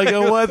 right. Like,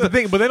 well, that's the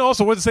thing. But then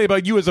also, what to say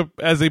about you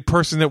as a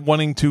person that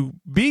wanting to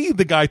be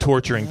the guy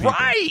torturing people?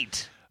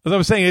 Right. As I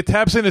was saying, it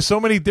taps into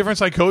so many different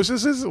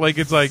psychoses. Like,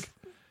 it's like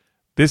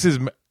this is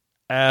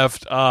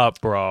effed up,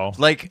 bro.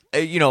 Like,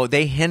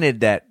 they hinted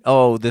that,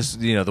 this,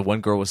 the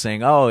one girl was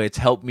saying, it's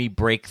helped me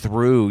break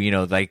through,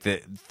 like the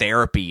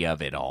therapy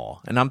of it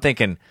all. And I'm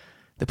thinking,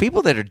 the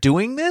people that are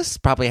doing this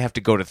probably have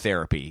to go to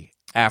therapy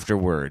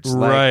afterwards.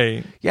 Like,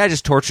 Right. yeah, I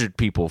just tortured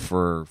people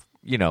for,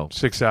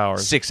 6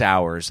 hours. 6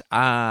 hours.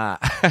 I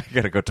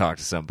got to go talk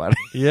to somebody.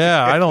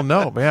 Yeah, I don't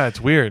know. Yeah,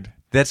 it's weird.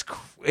 It's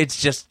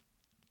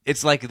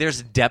like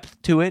there's depth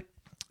to it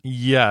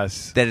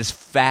Yes. that is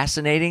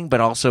fascinating,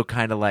 but also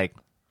kind of like,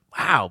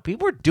 wow,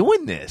 people are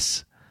doing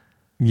this.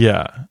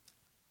 Yeah.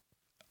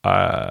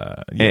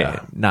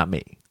 Yeah. Not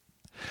me.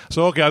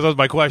 So, okay, that was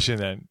my question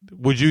then.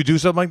 Would you do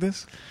something like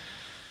this?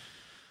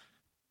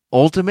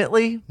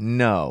 Ultimately,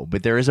 no.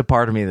 But there is a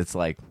part of me that's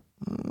like,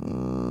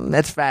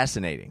 that's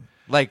fascinating.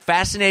 Like,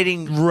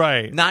 fascinating.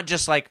 Right. Not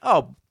just like,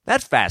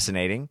 that's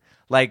fascinating.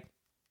 Like,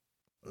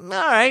 all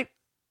right.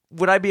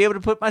 Would I be able to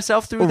put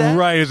myself through that?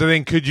 Right. Is the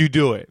thing. Could you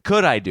do it?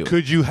 Could I do it?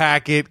 Could you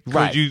hack it?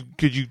 Right.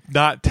 Could you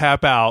not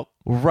tap out?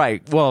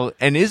 Right. Well,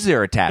 and is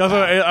there a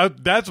tap?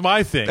 That's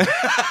my thing.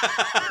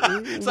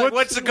 It's like,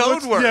 what's the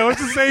code word? Yeah,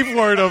 what's the safe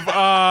word of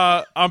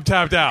I'm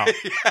tapped out?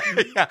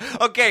 Yeah.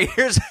 Okay,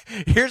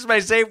 here's my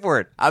safe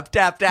word. I'm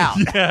tapped out.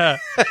 Yeah.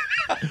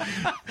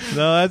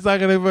 No, that's not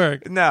going to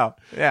work. No.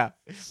 Yeah.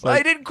 Well,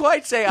 I didn't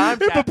quite say I'm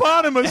tapped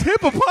out.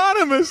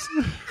 Hippopotamus.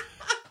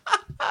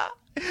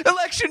 Let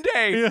Election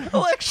day.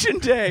 Election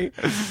day.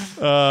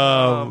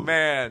 Oh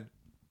man.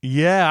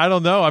 Yeah, I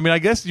don't know. I mean, I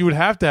guess you would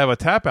have to have a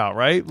tap out,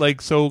 right?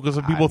 Like, so because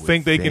people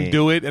think they can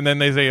do it, and then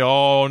they say,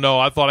 "Oh no,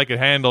 I thought I could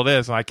handle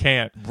this, and I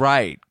can't."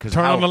 Right?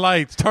 Turn on the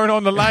lights. Turn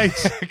on the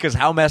lights. Because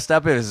how messed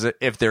up is it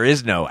if there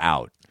is no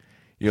out?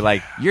 You're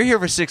like, you're here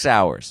for 6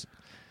 hours,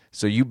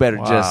 so you better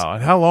just.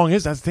 And how long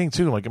is that thing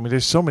too? Like, I mean,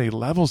 there's so many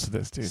levels to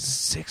this, dude.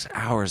 6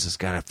 hours has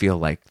got to feel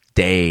like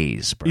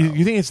days, bro.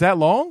 You think it's that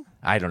long?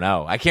 I don't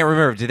know. I can't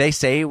remember. Did they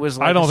say it was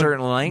like a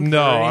certain length?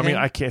 No, or I mean,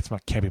 anything?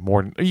 it can't be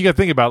more than. You got to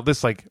think about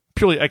this, like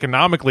purely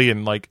economically,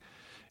 and like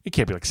it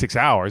can't be like 6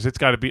 hours. It's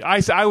got to be.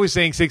 I was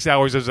saying 6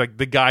 hours as like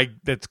the guy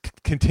that's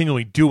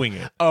continually doing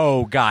it.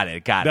 Oh, got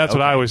it. That's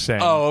what I was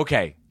saying. Oh,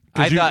 okay.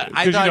 I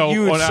thought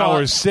you on saw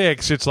hour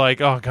 6, it's like,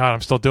 oh god,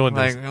 I'm still doing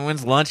this. like,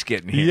 when's lunch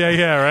getting here?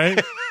 Yeah,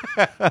 right.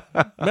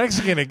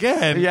 Mexican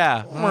again.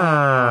 Yeah.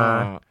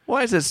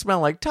 Why does it smell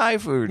like Thai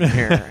food in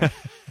here?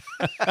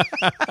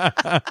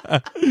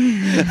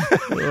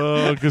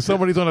 Because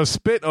somebody's on a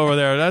spit over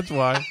there. That's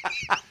why.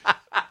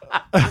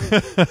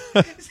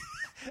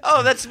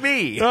 Oh, that's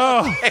me.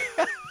 Oh.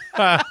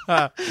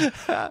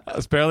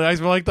 Apparently, I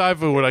smell like Thai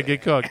food when I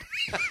get cooked.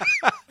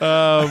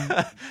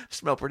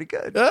 Smell pretty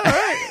good. All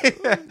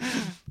right.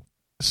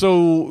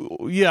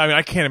 So, yeah, I mean,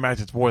 I can't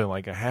imagine it's more than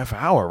like a half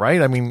hour,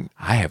 right? I mean,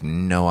 I have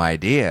no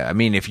idea. I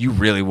mean, if you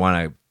really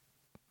want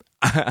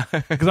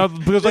to,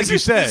 because like you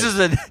said,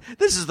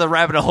 this is the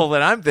rabbit hole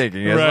that I'm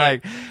thinking. It's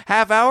right. like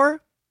half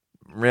hour,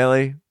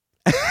 really?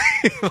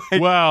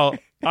 Well,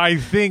 I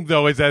think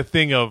though it's that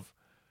thing of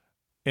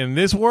in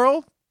this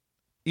world,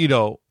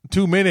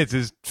 2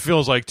 minutes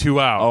feels like 2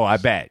 hours. Oh, I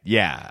bet.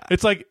 Yeah.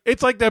 It's like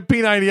that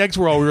P90X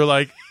world where you're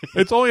like,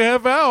 it's only a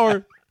half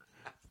hour,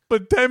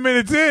 but 10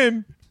 minutes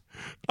in,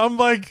 I'm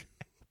like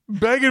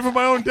begging for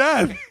my own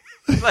death.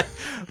 Like,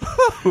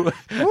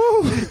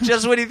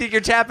 just when you think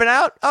you're tapping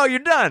out, oh, you're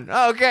done.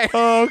 Oh, okay.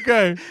 Oh,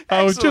 okay.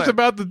 I was just Excellent.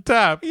 about to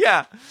tap.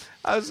 Yeah.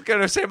 I was going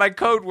to say my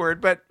code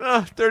word, but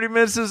 30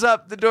 minutes is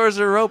up. The doors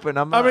are open.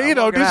 I'm this walking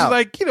out. is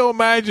like,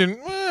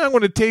 imagine I'm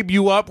going to tape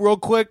you up real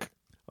quick.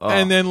 Oh.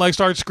 And then like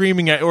start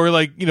screaming at, or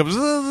like,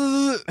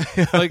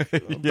 like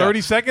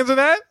 30 seconds of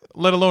that,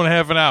 let alone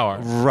half an hour.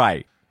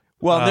 Right.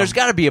 Well, there's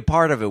got to be a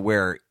part of it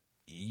where,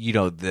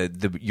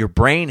 your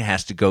brain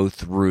has to go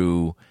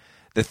through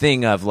the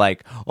thing of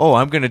like, oh,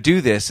 I'm going to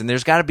do this. And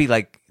there's got to be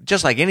like,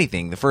 just like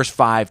anything, the first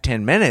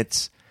 5-10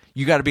 minutes,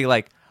 you got to be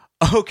like,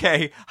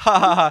 okay, ha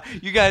ha ha,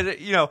 you got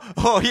to,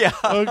 oh yeah,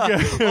 Okay.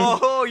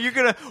 you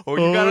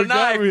got a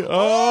knife.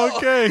 Oh,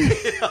 okay.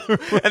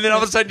 And then all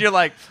of a sudden you're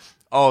like,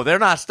 oh, they're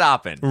not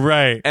stopping.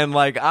 Right. And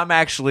like, I'm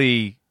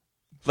actually,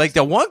 like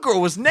the one girl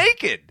was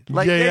naked.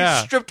 Like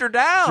they stripped her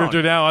down.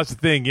 That's the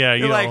thing. Yeah.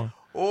 You're like,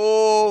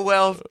 oh,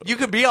 well, you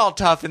could be all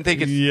tough and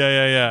think it's,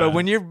 yeah. but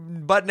when you're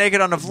butt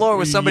naked on the floor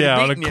with somebody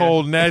beating on a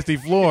cold, nasty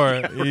floor.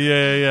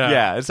 Yeah.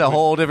 Yeah, it's a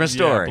whole different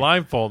story. Yeah,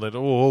 blindfolded.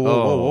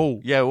 Whoa.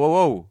 Yeah,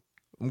 whoa.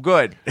 I'm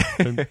good.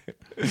 I'm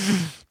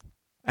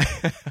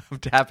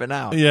tapping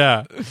out.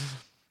 Yeah.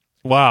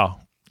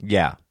 Wow.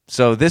 Yeah.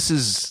 So this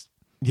is...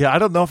 Yeah, I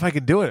don't know if I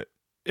could do it.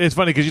 It's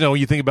funny because, when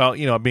you think about,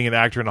 being an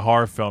actor in a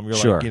horror film, you're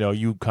like,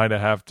 you kind of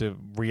have to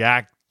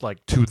react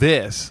like to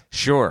this.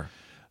 Sure.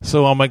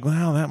 So I'm like,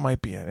 well, that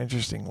might be an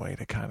interesting way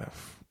to kind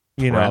of,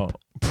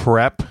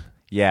 prep.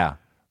 Yeah.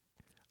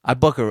 I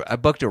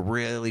booked a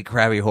really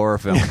crappy horror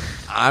film.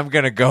 I'm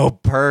going to go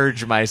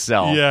purge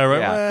myself. Yeah, right.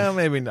 Yeah. Well,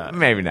 maybe not.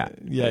 Maybe not.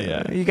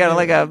 Yeah. You got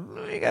a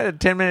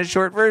 10-minute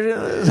short version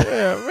of this?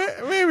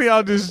 Yeah, maybe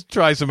I'll just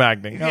try some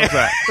acting. How's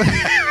that?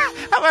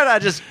 How about I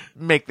just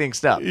make things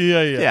stop?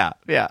 Yeah.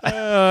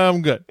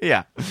 I'm good.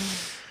 Yeah.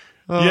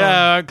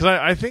 Yeah, because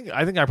I think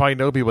I probably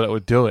know people that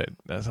would do it.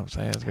 That's what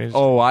I'm saying.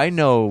 I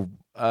know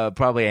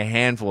probably a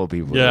handful of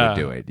people that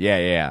would do it.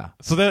 Yeah.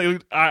 So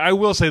then I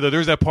will say though,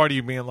 there's that part of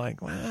you being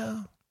like,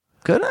 well,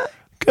 could I?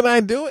 Could I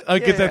do it?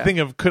 Like it's that thing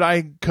of could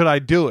I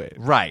do it?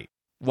 Right.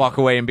 Walk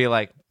away and be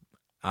like,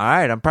 all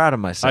right, I'm proud of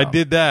myself. I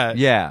did that.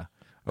 Yeah.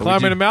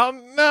 Climbing a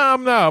mountain? No,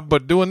 I'm not.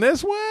 But doing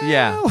this? Well,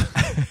 yeah.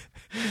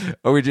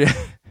 Or would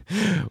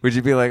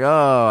you be like,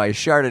 oh, I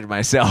sharted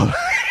myself.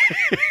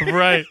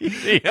 Right.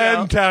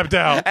 And tapped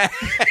out.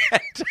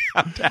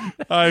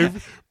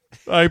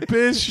 I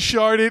pissed,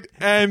 sharted,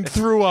 and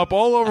threw up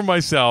all over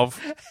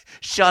myself.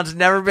 Sean's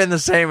never been the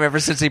same ever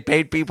since he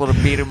paid people to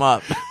beat him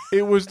up.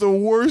 It was the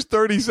worst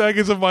 30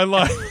 seconds of my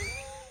life.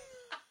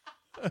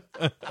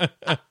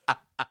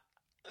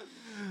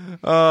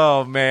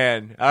 Oh,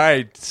 man. All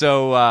right.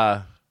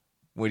 So,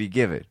 what do you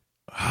give it?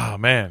 Oh,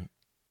 man.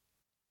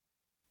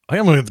 I think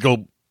I'm going to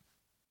go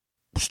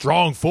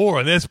strong 4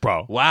 on this,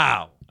 bro.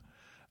 Wow.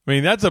 I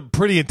mean, that's a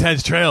pretty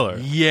intense trailer.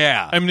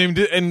 Yeah. I mean,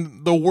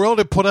 and the world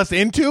it put us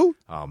into.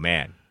 Oh,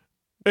 man.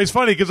 It's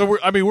funny because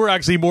we're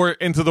actually more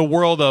into the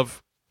world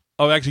of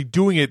actually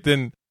doing it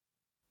than.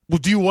 Well,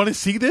 do you want to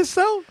see this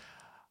though?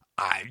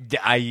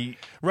 I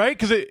right,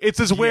 because it's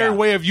this weird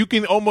way of you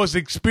can almost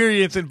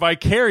experience it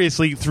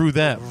vicariously through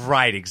them.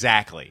 Right,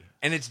 exactly.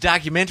 And it's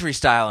documentary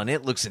style, and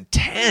it looks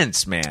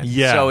intense, man.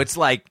 Yeah. So it's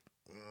like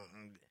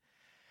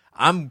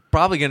I'm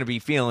probably going to be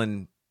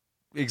feeling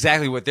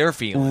exactly what they're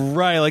feeling.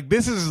 Right, like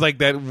this is like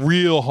that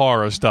real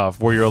horror stuff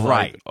where you're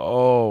Right. like,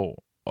 oh,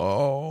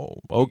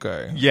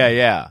 okay.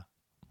 Yeah.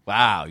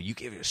 Wow, you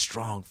gave it a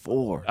strong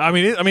 4. I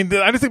mean,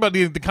 I just think about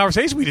the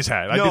conversation we just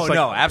had.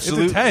 No,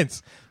 absolutely. It's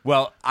intense.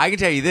 Well, I can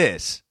tell you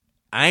this.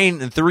 I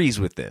ain't in threes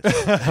with this.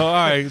 All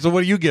right, so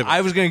what do you give it?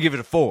 I was going to give it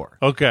a 4.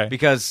 Okay.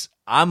 Because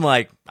I'm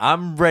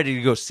ready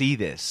to go see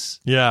this.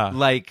 Yeah.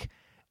 Like,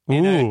 Ooh.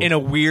 in a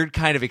weird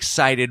kind of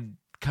excited,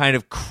 kind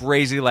of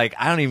crazy, like,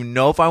 I don't even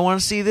know if I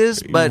want to see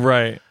this, but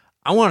right.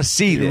 I want to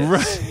see this.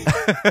 Right.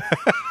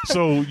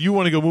 So you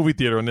want to go movie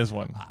theater on this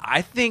one?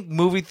 I think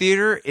movie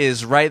theater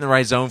is right in the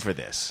right zone for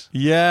this.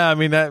 Yeah, I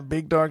mean that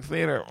big dark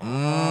theater,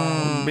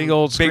 big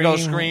old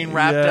screen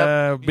wrapped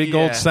up. big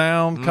old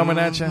sound coming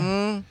at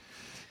you.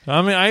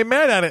 I mean, I ain't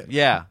mad at it.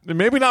 Yeah.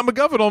 Maybe not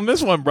MacGuffin on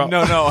this one, bro.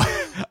 No.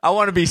 I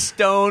want to be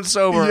stone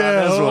sober on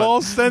this one.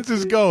 all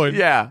senses going.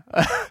 Yeah.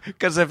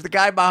 Because if the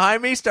guy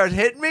behind me starts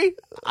hitting me,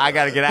 I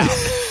got to get out.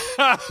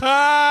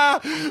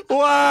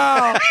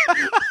 Wow.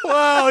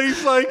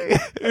 He's like,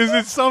 is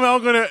it somehow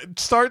going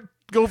to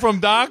go from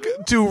doc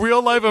to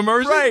real life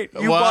immersion? Right.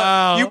 You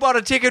bought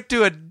a ticket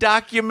to a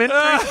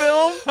documentary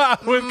film?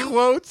 With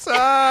quotes.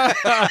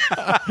 That's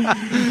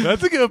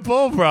a good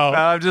pull, bro.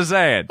 I'm just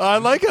saying. I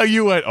like how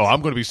you went,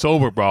 I'm going to be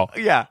sober, bro.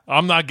 Yeah.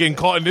 I'm not getting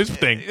caught in this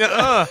thing.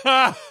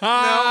 That's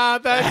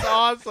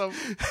awesome.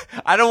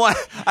 I don't want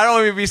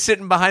to be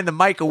sitting behind the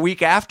mic a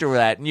week after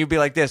that, and you'd be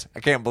like this.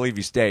 I can't believe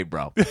you stayed,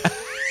 bro.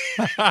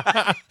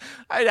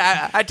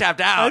 I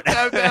tapped out.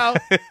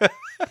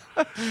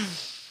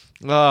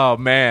 Oh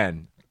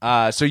man.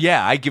 So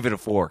yeah, I give it a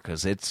 4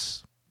 because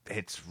it's.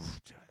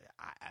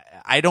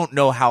 I don't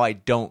know how I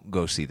don't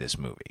go see this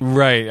movie.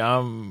 Right.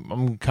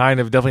 I'm kind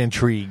of definitely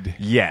intrigued.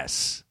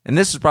 Yes, and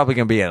this is probably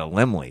going to be at a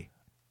Limley.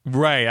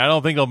 Right. I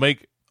don't think it'll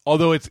make.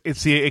 Although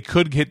it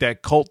could hit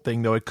that cult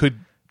thing though. It could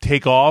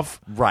take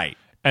off. Right.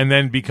 And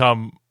then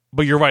become.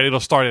 But you're right. It'll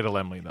start at a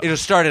Limley though. It'll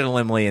start at a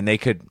Limley, and they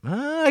could.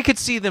 I could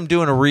see them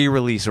doing a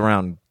re-release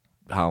around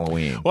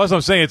Halloween. Well, that's what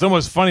I'm saying. It's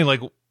almost funny.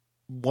 Like,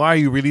 why are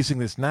you releasing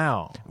this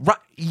now? Right?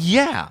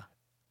 Yeah.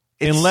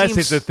 Unless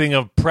it's a thing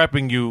of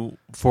prepping you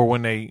for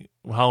when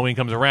Halloween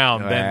comes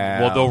around,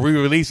 then they'll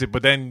re-release it.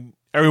 But then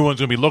everyone's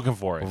going to be looking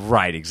for it.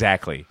 Right?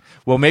 Exactly.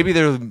 Well, maybe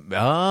they're going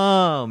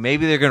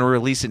to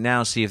release it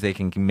now, see if they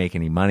can make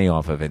any money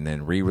off of it, and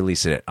then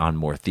re-release it on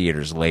more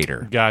theaters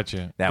later.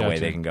 Gotcha. That way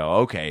they can go,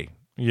 okay.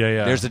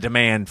 Yeah. There's a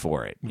demand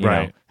for it. You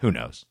Right. know? Who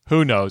knows?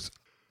 Who knows?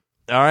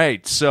 All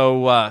right.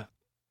 So,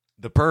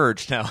 The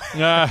Purge now.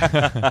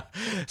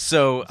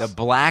 So, The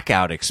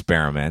Blackout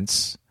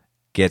Experiments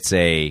gets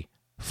a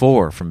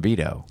 4 from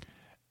Vito.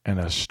 And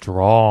a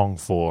strong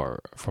 4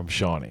 from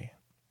Shawnee.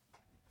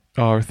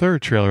 Our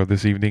third trailer of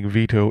this evening,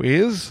 Vito,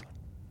 is...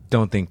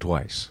 Don't think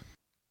twice.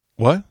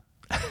 What?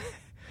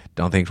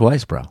 Don't think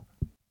twice, bro.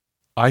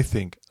 I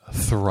think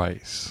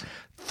thrice.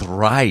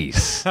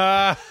 Thrice.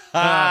 That's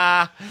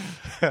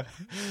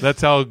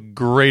how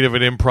great of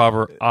an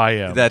improver I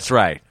am. That's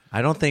right.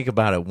 I don't think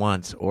about it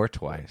once or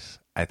twice.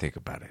 I think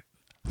about it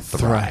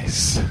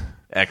thrice.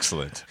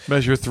 Excellent.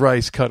 Measure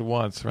thrice, cut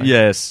once, right?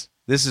 Yes.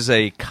 This is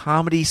a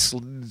comedy,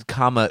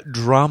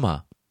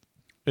 drama.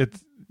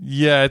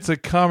 It's a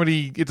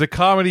comedy. It's a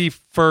comedy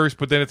first,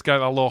 but then it's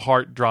got a little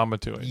heart drama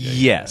to it.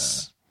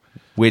 Yes.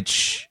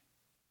 Which,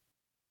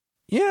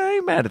 I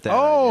ain't mad at that.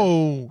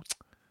 Oh,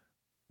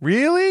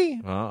 really?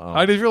 Uh-oh.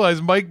 I just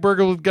realized Mike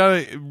Burgle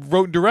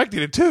wrote and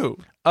directed it too.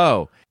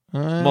 Oh,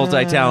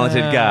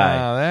 multi-talented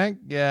guy.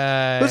 That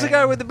guy. Who's the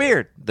guy with the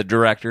beard? The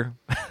director.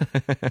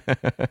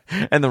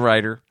 And the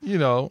writer.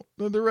 The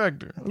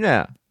director.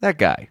 Yeah, that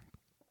guy.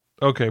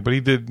 Okay, but he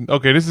did...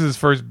 Okay, this is his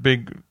first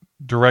big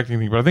directing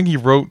thing, but I think he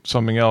wrote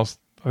something else.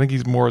 I think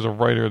he's more as a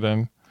writer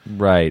than...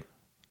 Right.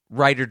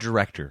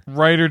 Writer-director.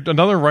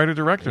 Another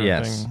writer-director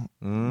yes. thing.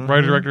 Mm-hmm.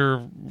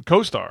 Writer-director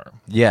co-star.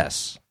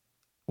 Yes.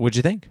 What'd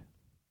you think?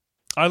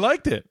 I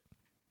liked it.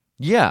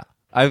 Yeah.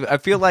 I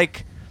feel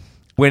like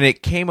when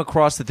it came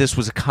across that this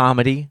was a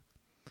comedy,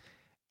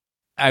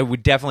 I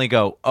would definitely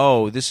go,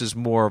 oh, this is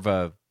more of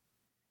a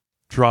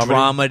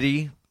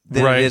dramedy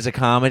than it is a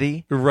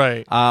comedy.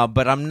 Right.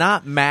 But I'm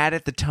not mad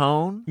at the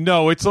tone.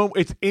 No, it's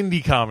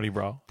indie comedy,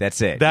 bro. That's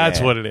it. That's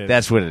what it is.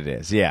 That's what it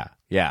is. Yeah.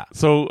 Yeah.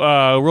 So,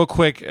 real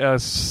quick,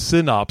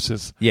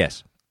 synopsis.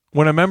 Yes.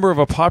 When a member of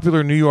a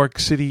popular New York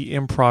City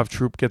improv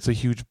troupe gets a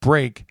huge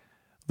break,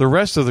 the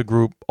rest of the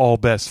group, all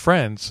best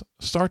friends,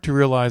 start to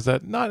realize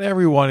that not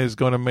everyone is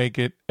going to make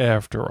it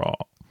after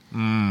all.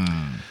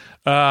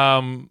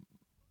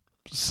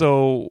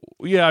 So,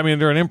 yeah, I mean,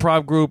 they're an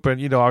improv group,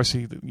 and,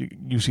 obviously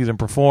you see them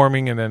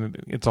performing, and then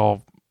it's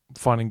all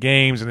fun and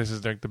games, and this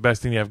is like the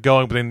best thing you have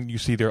going, but then you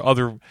see the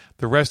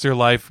rest of their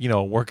life,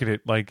 working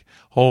at, like,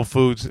 Whole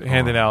Foods,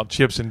 handing out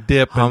chips and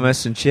dip.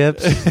 Hummus and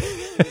chips.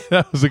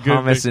 That was a good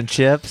Hummus and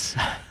chips.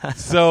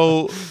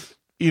 So,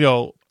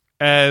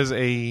 as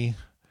a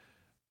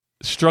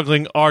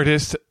struggling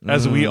artist,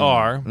 as we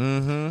are,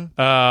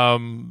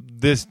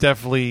 this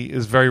definitely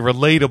is very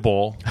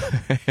relatable.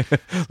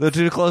 A little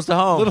too close to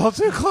home. A little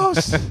too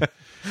close.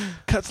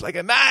 Cuts like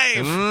a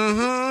knife.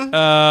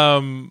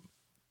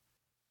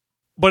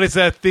 But it's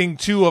that thing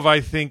too of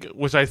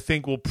which I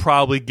think will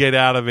probably get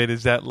out of it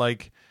is that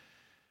like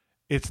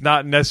it's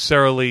not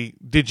necessarily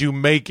did you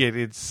make it,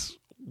 it's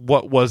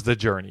what was the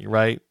journey,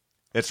 right?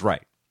 That's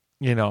right.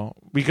 You know,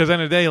 because at the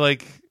end of the day,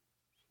 like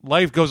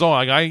life goes on.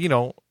 Like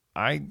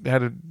I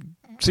had a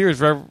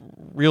serious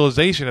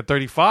realization at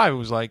 35. It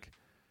was like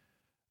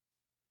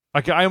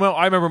I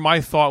remember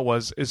my thought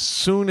was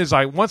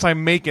once I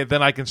make it,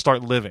 then I can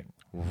start living.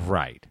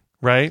 Right.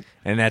 Right?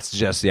 And that's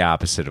just the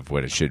opposite of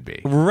what it should be.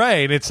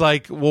 Right. It's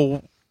like,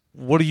 well,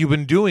 what have you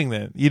been doing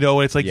then? You know,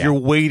 it's like you're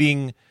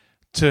waiting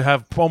to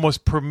have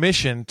almost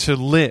permission to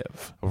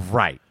live.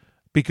 Right.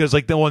 Because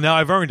like, well, now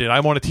I've earned it.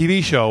 I'm on a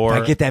TV show, or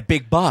I get that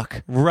big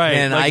buck, right?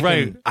 And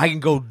like, I can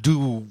go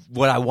do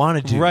what I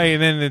want to do, right?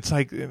 And then it's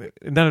like,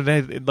 none of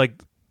that.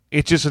 Like,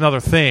 it's just another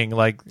thing.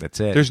 Like that's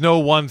it. There's no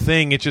one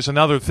thing. It's just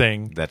another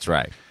thing. That's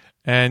right.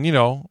 And you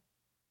know,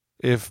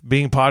 if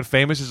being pod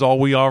famous is all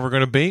we are ever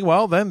going to be,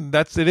 well, then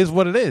it is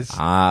what it is.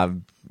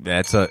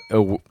 That's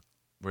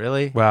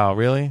really wow,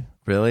 really.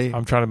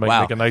 I'm trying to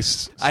make a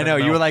nice. I know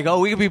you were like, oh,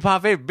 we could be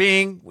pod famous.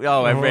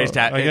 Everybody's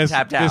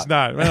tapped out. It's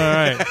not. All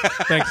right.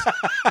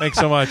 Thanks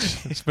so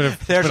much. It's been a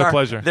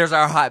pleasure. There's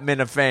our hot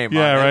minute of fame.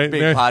 Yeah, right.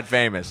 Being pod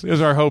famous.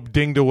 There's our hope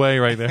dinged away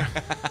right there.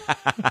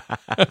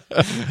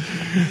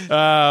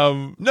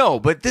 No,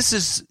 but this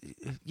is.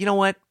 You know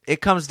what? It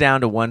comes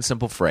down to one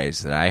simple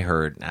phrase that I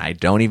heard, and I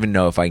don't even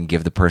know if I can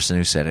give the person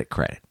who said it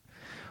credit,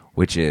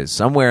 which is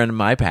somewhere in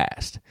my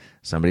past,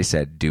 somebody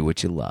said, do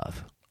what you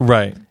love.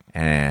 Right.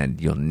 And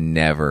you'll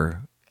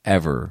never,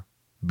 ever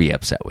be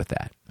upset with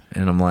that.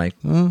 And I'm like,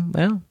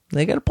 well,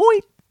 they got a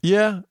point.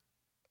 Yeah.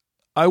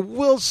 I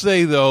will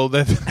say, though,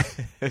 that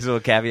there's a little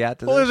caveat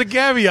to that. Well, there's a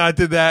caveat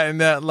to that, and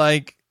that,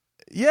 like,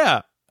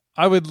 yeah,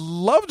 I would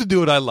love to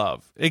do what I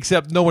love,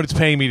 except no one's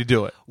paying me to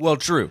do it. Well,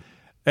 true.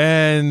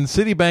 And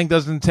Citibank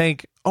doesn't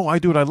take, I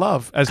do what I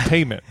love as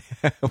payment.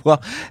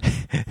 Well,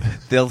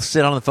 they'll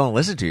sit on the phone and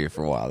listen to you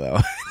for a while, though.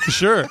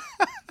 Sure.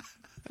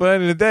 But at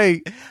the end of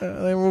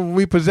the day,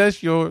 we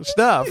possess your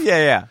stuff.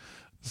 Yeah.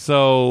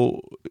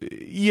 So,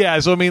 yeah.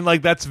 So, I mean,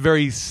 like, that's a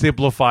very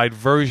simplified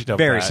version of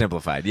that. Very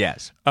simplified,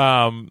 yes.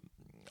 I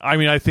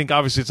mean, I think,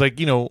 obviously, it's like,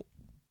 you know,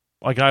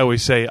 like I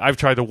always say, I've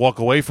tried to walk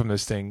away from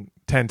this thing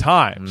 10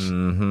 times.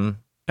 Mm-hmm.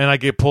 And I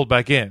get pulled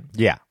back in.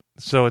 Yeah.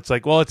 So, it's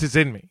like, well, it's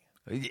in me.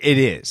 It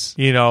is.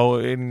 You know,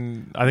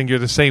 and I think you're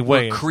the same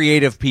way. We're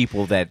creative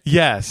people that...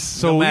 Yes.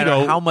 So, no matter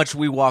you know, how much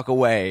we walk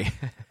away...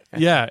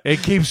 yeah,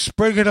 it keeps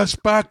springing us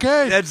back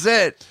in. That's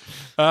it.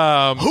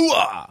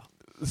 Hooah!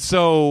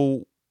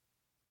 So,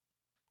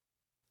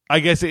 I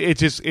guess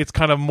it's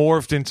kind of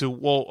morphed into,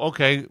 well,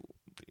 okay,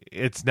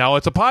 it's a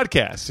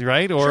podcast,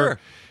 right? Or, sure.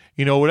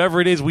 You know, whatever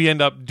it is we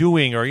end up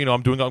doing, or, you know,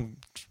 I'm doing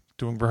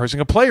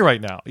rehearsing a play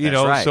right now, you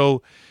know, right.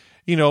 So,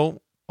 you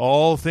know,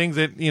 all things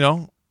that, you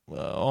know,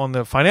 on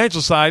the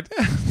financial side,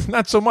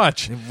 not so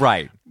much.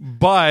 Right.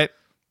 But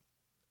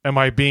am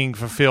I being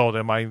fulfilled?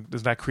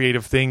 Is that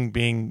creative thing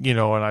being, you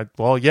know,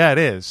 yeah, it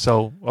is.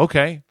 So,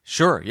 okay.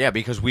 Sure. Yeah.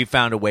 Because we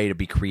found a way to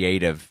be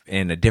creative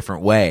in a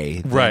different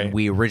way than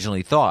we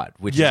originally thought,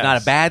 which is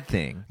not a bad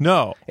thing.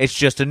 No. It's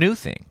just a new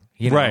thing.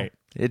 You know? Right.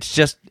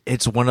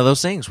 It's one of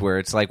those things where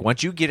it's like,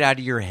 once you get out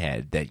of your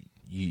head that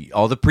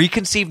all the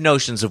preconceived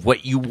notions of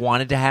what you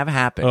wanted to have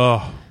happen,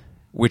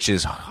 which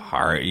is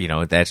hard, you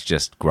know, that's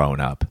just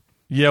grown up.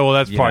 Yeah. Well,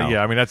 that's part.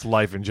 Yeah. I mean, that's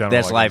life in general.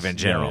 That's life in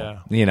general. Yeah.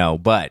 You know,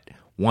 but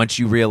once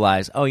you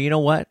realize, you know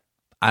what?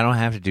 I don't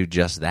have to do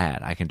just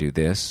that. I can do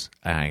this.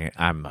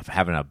 I'm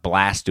having a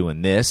blast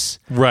doing this.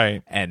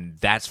 Right. And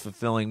that's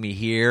fulfilling me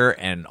here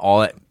and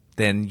all that.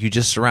 Then you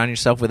just surround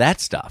yourself with that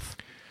stuff.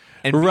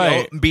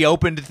 And be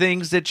open to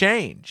things that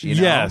change. You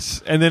know?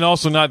 Yes. And then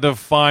also not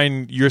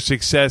define your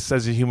success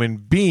as a human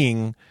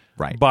being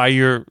by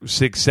your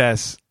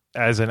success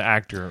as an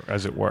actor,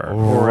 as it were,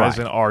 or as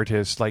an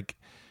artist. Like,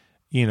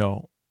 you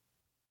know,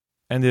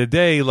 end of the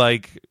day,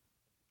 like,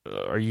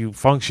 are you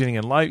functioning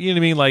in life? You know what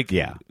I mean? Like,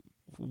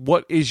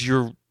 what is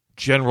your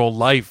general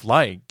life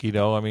like? You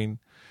know, I mean,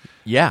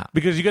 yeah,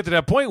 because you get to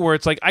that point where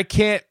it's like, I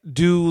can't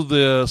do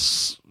the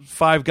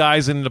 5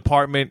 guys in an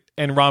apartment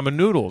and ramen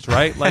noodles,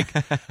 right? Like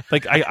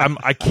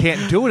I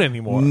can't do it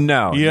anymore.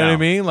 No, you know what I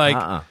mean?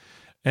 Like,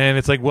 and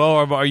it's like,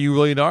 well, are you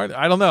really an artist?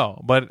 I don't know,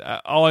 but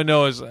all I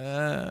know is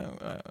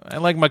I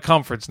like my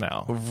comforts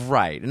now.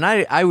 Right, and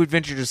I would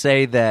venture to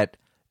say that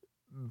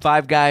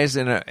 5 guys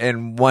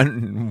in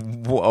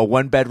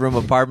one bedroom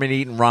apartment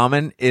eating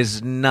ramen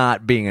is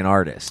not being an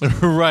artist.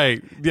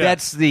 Right. Yeah.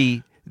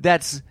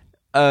 That's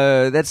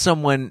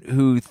someone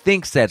who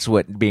thinks that's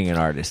what being an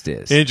artist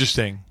is.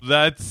 Interesting.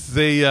 That's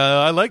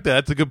I like that.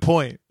 That's a good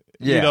point.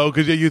 Yeah. You know,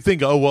 because you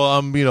think,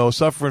 I'm, you know,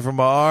 suffering from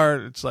my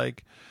art. It's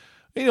like,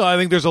 you know, I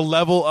think there's a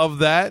level of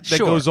that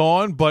goes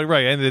on. But at the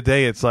end of the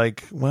day, it's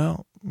like,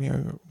 well, you're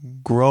a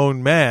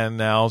grown man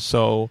now,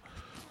 so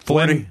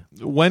 40.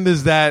 When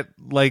does that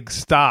like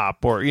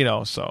stop, or, you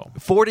know, so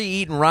 40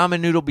 eating ramen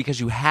noodle because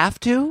you have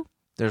to?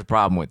 there's a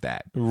problem with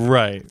that.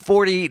 Right.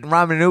 40 eating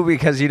ramen noodle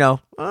because,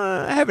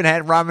 I haven't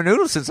had ramen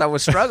noodles since I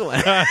was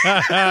struggling.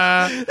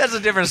 That's a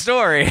different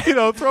story.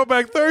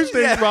 Throwback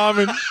Thursday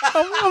ramen.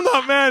 I'm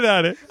not mad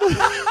at it.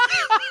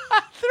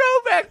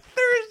 Throwback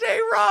Thursday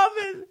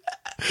ramen.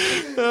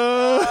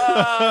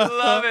 I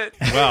love it.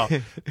 Wow.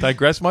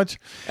 Digress much?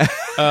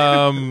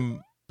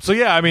 So,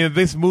 yeah, I mean,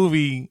 this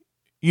movie,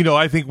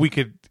 I think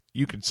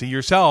you could see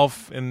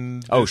yourself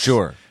in this, Oh,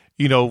 sure.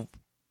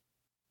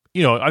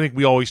 I think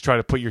we always try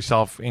to put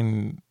yourself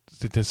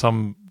into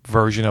some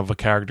version of a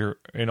character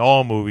in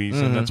all movies,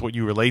 and that's what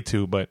you relate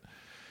to. But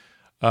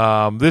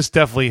this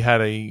definitely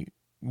had a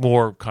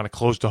more kind of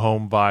close to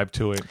home vibe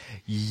to it.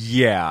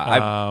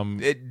 Yeah,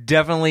 it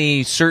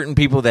definitely certain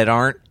people that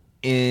aren't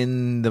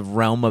in the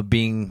realm of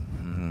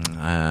being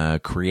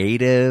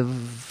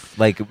creative,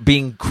 like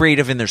being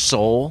creative in their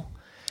soul.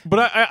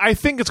 But I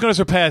think it's going to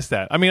surpass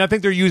that. I mean, I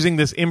think they're using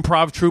this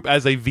improv troupe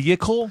as a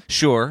vehicle.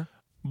 Sure.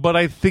 But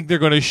I think they're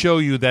going to show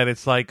you that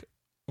it's like,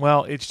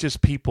 well, it's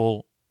just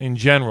people in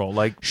general.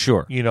 Like,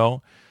 sure.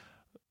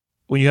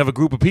 When you have a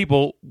group of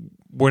people,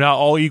 we're not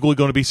all equally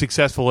going to be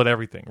successful at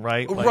everything,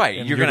 right? Right.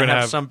 And you're going to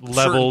have some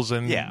levels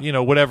certain,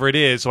 and, whatever it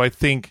is. So I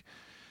think,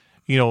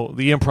 the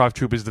improv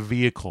troupe is the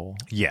vehicle.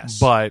 Yes.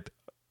 But,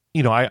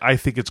 I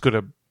think it's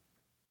going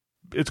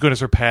to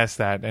surpass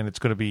that, and it's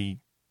going to be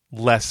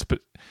less,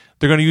 but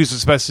they're going to use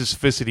the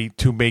specificity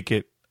to make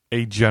it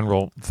a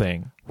general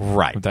thing.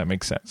 Right. If that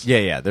makes sense.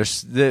 Yeah.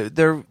 They're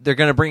going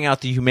to bring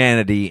out the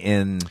humanity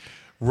in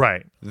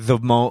right.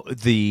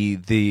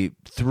 the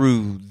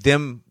through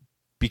them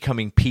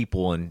becoming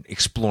people and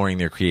exploring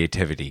their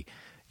creativity.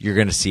 You're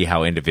going to see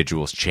how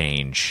individuals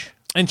change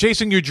and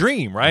chasing your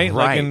dream, right?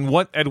 Like, and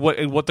what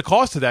the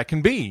cost of that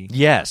can be.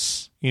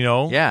 Yes.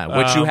 Yeah,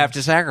 what you have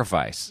to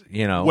sacrifice,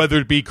 whether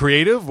it be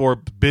creative or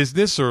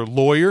business or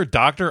lawyer,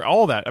 doctor,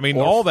 all that. I mean,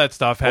 all that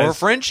stuff has or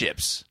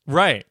friendships,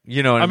 right?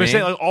 You know what I mean?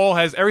 Saying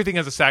everything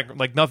has a sacrifice.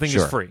 Like nothing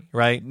is free,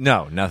 right?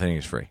 No, nothing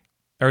is free.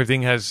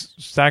 Everything has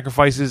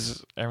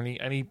sacrifices.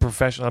 Any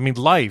professional, I mean,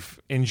 life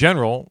in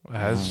general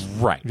has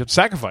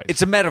sacrifice.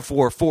 It's a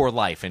metaphor for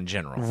life in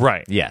general,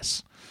 right?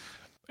 Yes,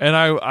 and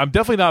I'm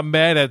definitely not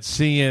mad at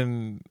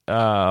seeing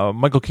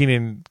Michael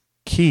Keegan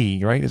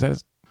Key. Right? Is that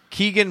his?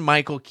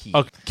 Keegan-Michael Key.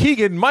 Oh,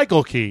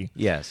 Keegan-Michael Key.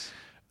 Yes.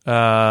 That's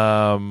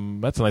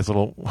a nice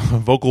little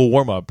vocal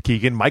warm-up.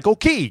 Keegan-Michael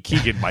Key.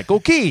 Keegan-Michael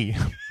Key.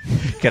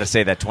 Got to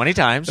say that 20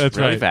 times That's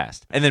really right.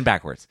 fast. And then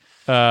backwards.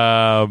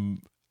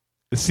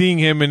 Seeing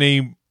him in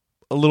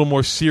a little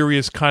more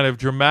serious kind of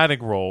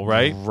dramatic role,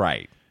 right?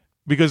 Right.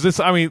 Because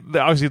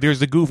obviously there's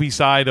the goofy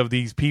side of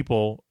these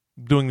people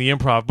doing the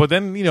improv, but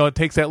then it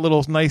takes that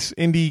little nice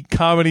indie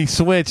comedy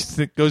switch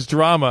that goes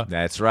drama.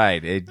 That's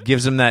right. It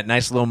gives them that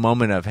nice little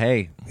moment of,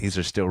 hey, these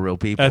are still real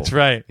people. That's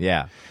right.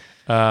 Yeah.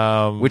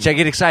 Which I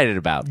get excited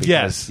about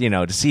because,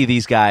 yes. To see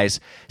these guys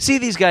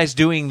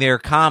doing their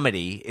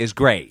comedy is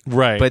great.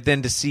 Right. But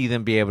then to see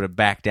them be able to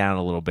back down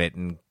a little bit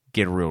and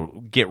get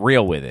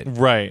real with it.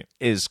 Right.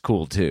 Is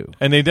cool too.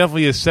 And they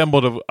definitely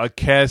assembled a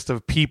cast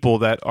of people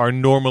that are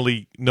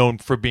normally known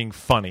for being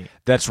funny.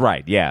 That's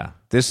right. Yeah.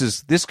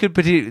 This could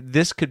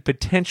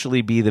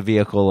potentially be the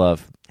vehicle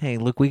of, hey,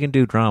 look, we can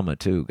do drama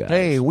too, guys.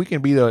 Hey, we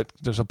can be the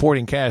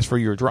supporting cast for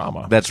your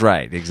drama. That's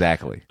right,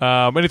 exactly.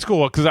 And it's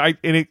cool because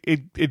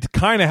it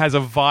kind of has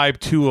a vibe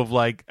too of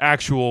like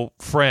actual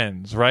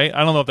friends, right?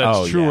 I don't know if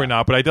that's true or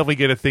not, but I definitely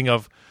get a thing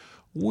of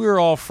we're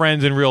all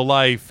friends in real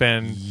life,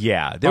 and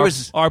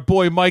our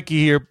boy Mikey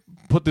here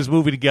put this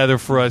movie together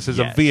for us as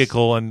a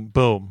vehicle, and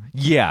boom.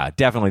 Yeah,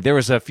 definitely. There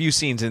was a few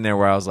scenes in there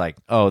where I was like,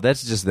 oh,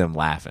 that's just them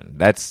laughing.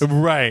 That's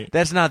right.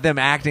 That's not them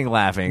acting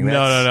laughing.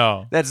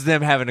 No. That's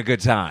them having a good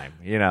time,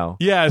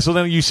 Yeah, so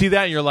then you see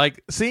that and you're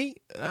like, see,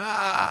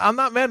 I'm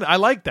not mad. I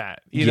like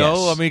that, you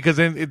know? I mean, because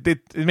then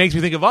it makes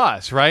me think of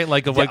us, right?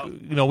 Like,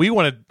 we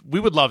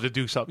would love to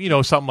do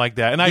something, something like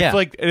that. And I feel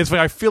like,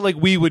 I feel like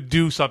we would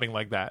do something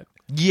like that.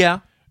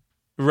 Yeah.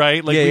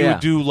 Right? Like, we would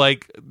do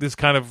like this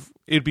kind of,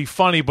 it'd be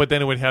funny, but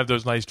then it would have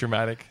those nice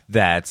dramatic.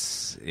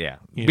 That's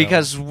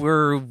because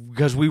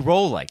we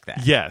roll like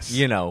that. Yes,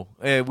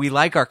 we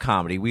like our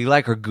comedy, we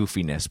like our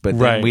goofiness, but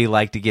then we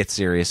like to get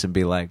serious and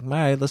be like, all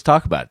right, let's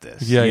talk about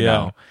this.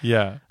 Yeah.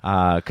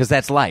 Because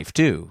that's life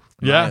too.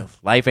 Yeah,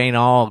 life ain't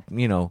all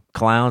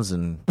clowns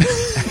and.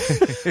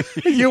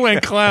 You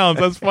and clowns.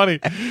 That's funny.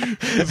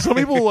 Some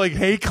people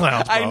hate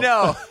clowns. Bro. I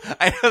know.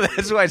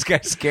 That's why it's kind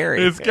of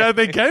scary.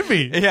 They can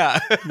be. Yeah.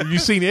 You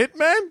seen it,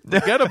 man?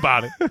 Forget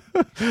about it.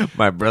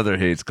 My brother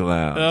hates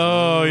clowns.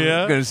 Oh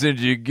yeah. I'm gonna send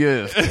you a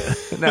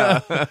gift.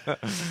 No.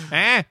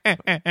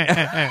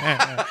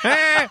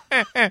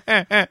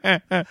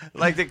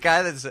 Like the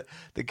guy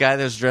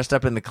that's dressed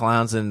up in the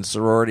clowns and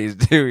sororities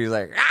too. He's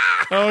like,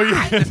 ah! Oh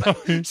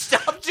yeah.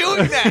 Stop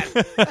doing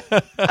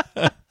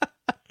that.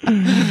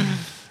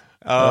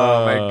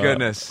 Oh my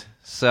goodness!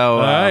 So,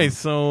 all right.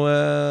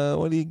 So,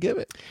 what do you give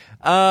it?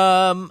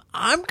 I'm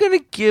gonna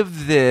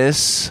give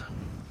this.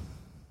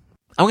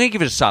 I'm gonna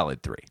give it a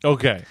solid 3.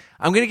 Okay.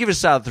 I'm gonna give it a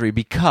solid 3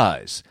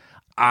 because,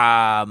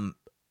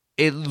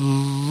 it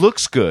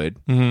looks good.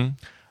 Mm-hmm.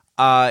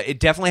 It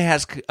definitely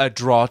has a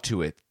draw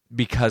to it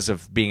because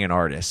of being an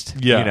artist.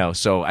 Yeah. You know,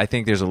 so I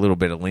think there's a little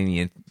bit of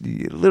it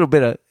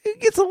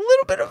gets a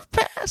little bit of a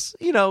pass.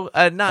 You know,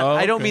 I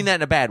don't mean that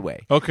in a bad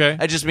way. Okay.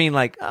 I just mean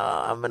like,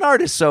 I'm an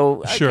artist,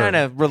 so Sure. I kind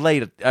of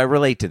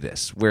relate to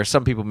this, where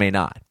some people may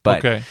not.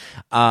 But, Okay.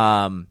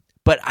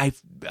 But I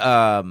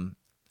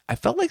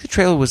felt like the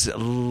trailer was a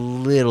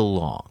little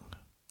long.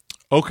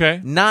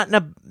 Okay. Not in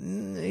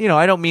a,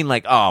 I don't mean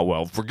like, oh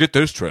well, forget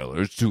this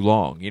trailer, it's too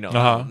long.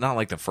 Not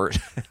like the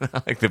first,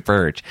 not like The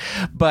Verge,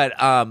 but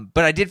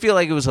I did feel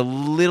like it was a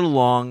little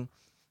long.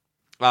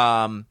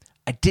 I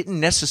didn't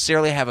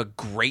necessarily have a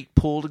great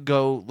pull to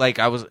go. Like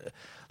I was,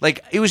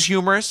 like it was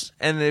humorous,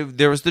 and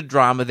there was the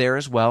drama there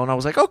as well. And I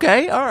was like,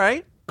 okay, all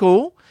right,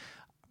 cool.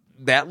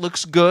 That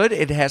looks good.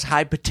 It has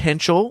high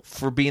potential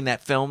for being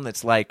that film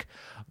that's like,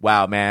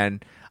 wow,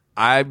 man.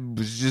 I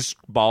was just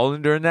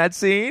bawling during that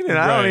scene, and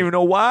I don't even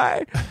know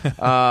why.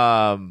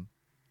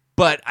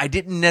 But I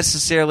didn't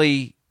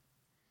necessarily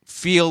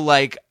feel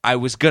like I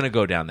was going to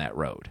go down that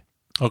road.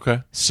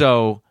 Okay.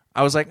 So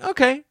I was like,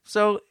 okay.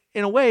 So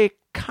in a way, it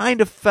kind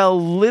of fell a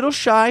little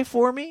shy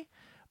for me,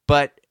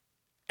 but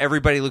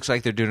everybody looks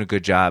like they're doing a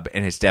good job,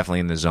 and it's definitely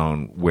in the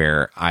zone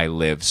where I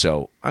live.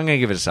 So I'm going to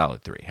give it a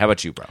solid 3. How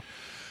about you, bro?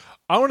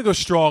 I want to go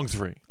strong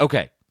 3.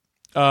 Okay.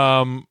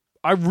 I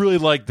really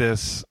like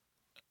this.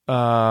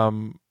 I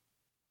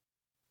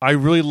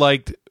really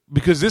liked,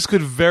 because this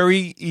could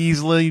very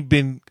easily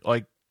been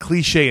like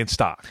cliche and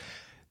stock,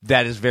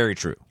 That is very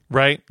true.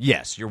 right?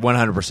 Yes, you're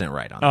 100%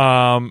 right on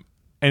that.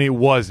 And it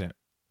wasn't.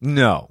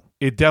 No.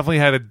 It definitely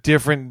had a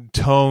different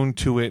tone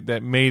to it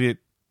that made it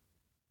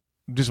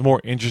just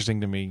more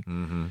interesting to me.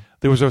 Mm-hmm.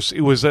 There was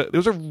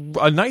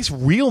a nice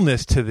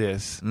realness to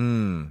this,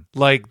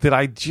 like that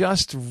I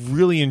just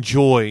really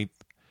enjoyed.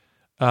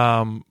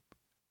 I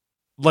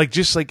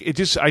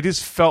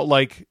just felt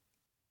like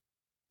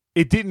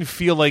it didn't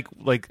feel like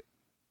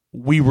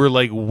we were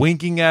like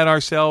winking at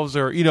ourselves,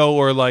 or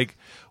or like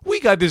we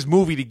got this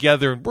movie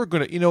together and we're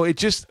gonna, it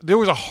just, there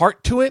was a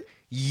heart to it.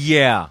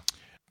 Yeah.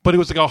 But it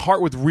was like a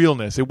heart with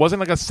realness. It wasn't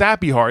like a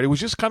sappy heart. It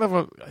was just kind of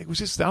I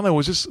don't know, it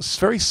was just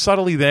very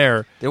subtly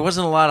there. There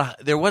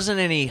wasn't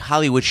any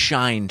Hollywood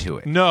shine to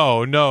it.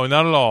 No, not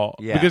at all.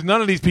 Yeah. Because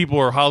none of these people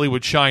are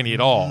Hollywood shiny at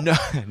all.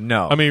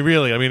 No. I mean,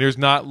 really. I mean, there's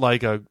not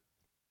like a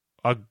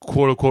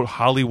quote-unquote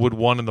Hollywood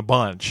one in the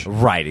bunch.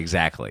 Right,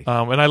 exactly.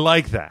 And I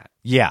like that.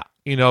 Yeah.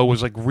 It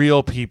was like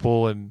real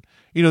people, and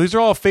these are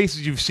all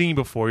faces you've seen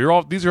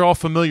before. These are all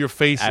familiar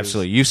faces.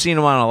 Absolutely. You've seen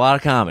them on a lot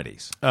of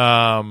comedies.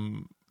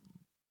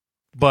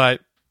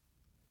 But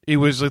it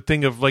was a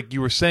thing of, like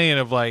you were saying,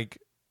 of like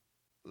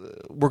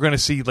we're going to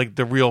see like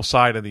the real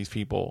side of these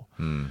people.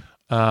 And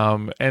I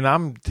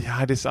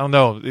don't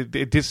know.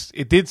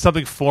 It did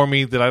something for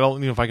me that I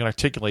don't know if I can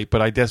articulate,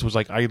 but I guess was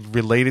like I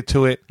related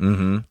to it.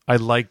 Mm-hmm. I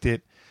liked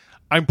it.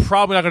 I'm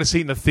probably not going to see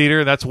it in the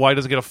theater. That's why it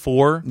doesn't get a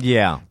 4.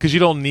 Yeah. Because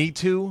you don't need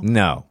to.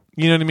 No.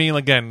 You know what I mean?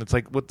 Again, it's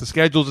like with the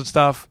schedules and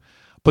stuff.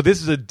 But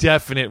this is a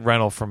definite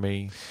rental for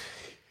me.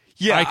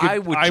 Yeah, I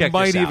would I check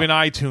might this out. even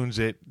iTunes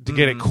it to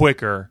get it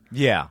quicker.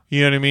 Yeah.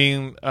 You know what I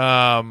mean?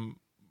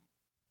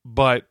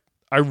 But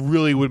I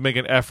really would make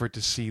an effort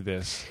to see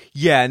this.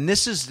 Yeah, and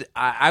this is,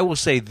 I will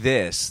say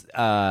this,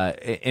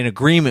 in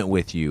agreement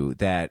with you,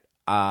 that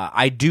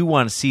I do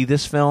want to see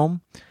this film,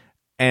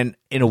 and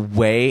in a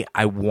way,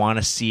 I want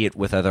to see it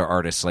with other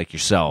artists like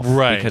yourself.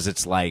 Right. Because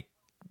it's like,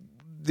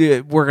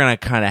 we're going to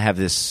kind of have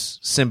this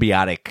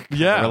symbiotic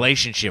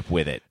relationship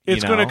with it.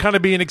 It's going to kind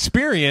of be an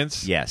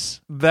experience Yes.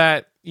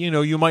 that,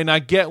 you might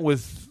not get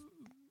with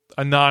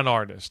a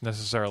non-artist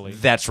necessarily.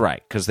 That's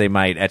right, because they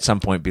might at some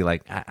point be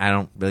like, I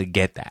don't really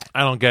get that.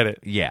 I don't get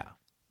it. Yeah.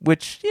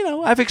 Which,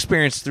 I've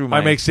experienced through my...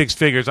 I make 6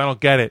 figures. I don't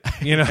get it.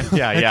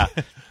 Yeah.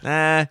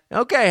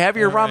 Okay, have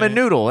your ramen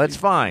noodle. That's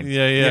fine.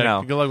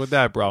 Yeah. Good luck with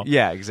that, bro.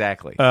 Yeah,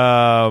 exactly.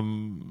 So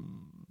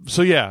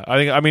yeah,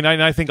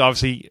 I think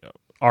obviously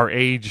our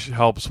age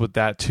helps with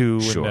that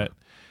too. Sure.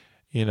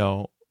 And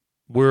that,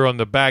 we're on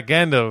the back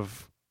end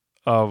of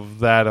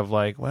that, of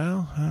like,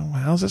 well,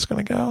 how's this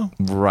going to go?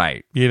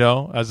 Right.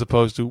 As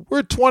opposed to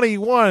we're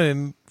 21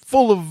 and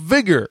full of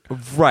vigor.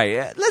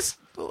 Right.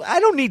 I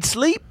don't need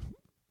sleep.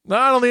 No,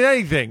 I don't need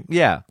anything.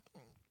 Yeah.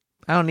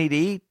 I don't need to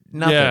eat.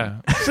 Nothing.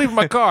 Yeah. Sleep in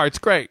my car. It's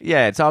great.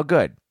 Yeah, it's all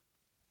good.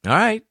 All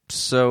right.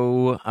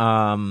 So,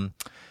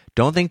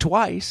 Don't Think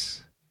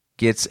Twice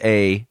gets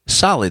a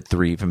solid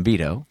 3 from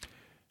Vito.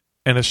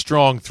 And a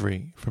strong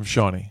 3 from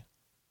Shawnee.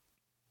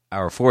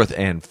 Our 4th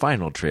and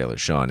final trailer,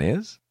 Sean,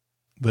 is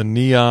The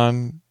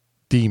Neon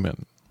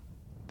Demon.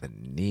 The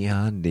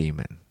Neon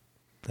Demon.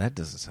 That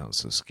doesn't sound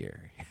so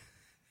scary.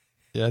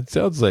 Yeah, it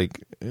sounds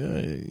like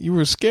you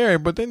were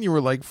scared, but then you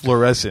were like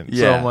fluorescent.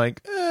 So Yeah. I'm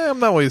like, I'm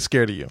not really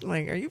scared of you.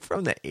 Like, are you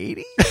from the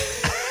 80s?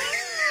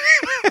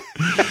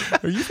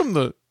 Are you from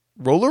the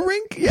roller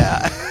rink?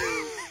 Yeah.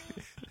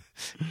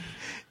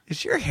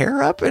 Is your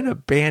hair up in a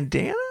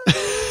bandana?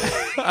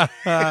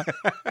 Are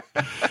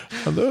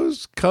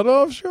those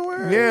cutoffs you're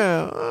wearing?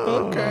 Yeah.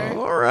 Okay.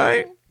 All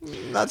right.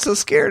 Not so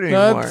scared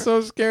anymore. Not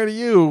so scared of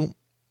you.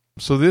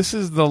 So this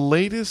is the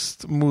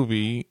latest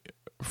movie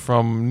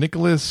from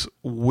Nicholas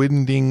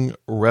Winding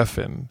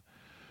Refn,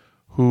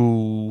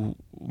 who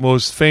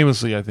most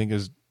famously, I think,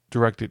 has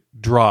directed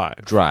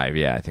Drive. Drive,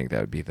 yeah, I think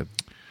that would be the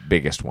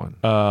biggest one.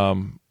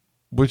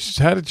 Which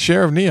had its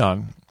share of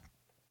neon.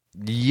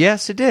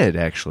 Yes, it did,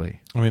 actually.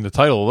 I mean, the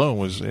title alone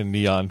was in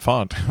neon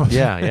font.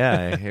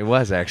 Yeah, it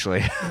was,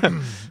 actually.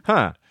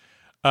 Huh.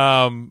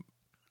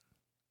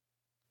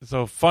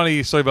 So,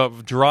 funny story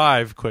about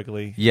Drive,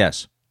 quickly.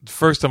 Yes. The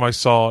first time I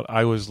saw it,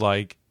 I was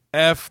like,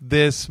 F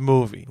this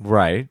movie.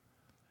 Right.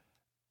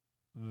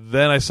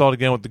 Then I saw it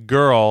again with the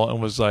girl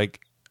and was like,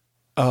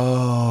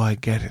 oh, I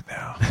get it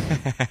now.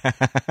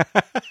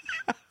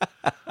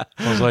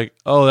 I was like,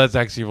 oh, that's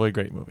actually a really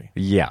great movie.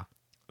 Yeah.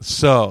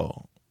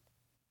 So,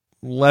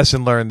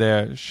 lesson learned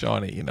there,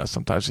 Shawnee,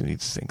 sometimes he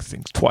needs to think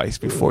things twice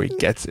before he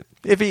gets it.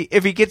 If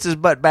he gets his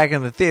butt back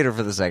in the theater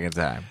for the second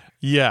time.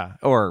 Yeah.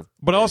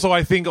 But also,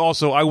 I think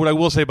what I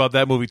will say about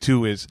that movie,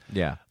 too, is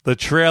the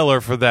trailer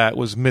for that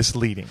was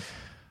misleading.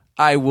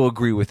 I will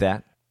agree with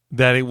that.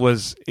 That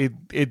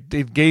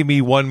it gave me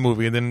one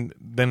movie, and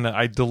then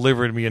I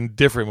delivered me a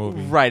different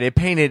movie. Right. It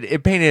painted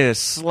a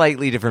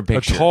slightly different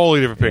picture. A totally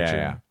different picture.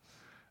 Yeah.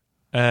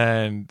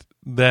 And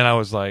then I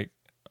was like,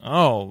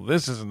 oh,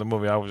 this isn't the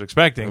movie I was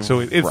expecting. So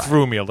it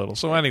threw me a little.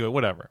 So anyway,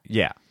 whatever.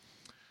 Yeah.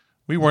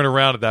 We weren't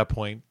around at that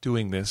point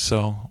doing this,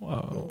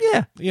 so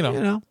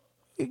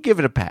give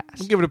it a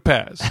pass. Give it a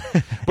pass.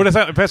 But it's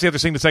not a pass after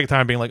seeing the second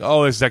time, being like,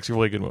 oh, this is actually a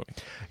really good movie.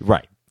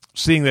 Right.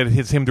 Seeing that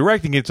it's him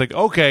directing it, it's like,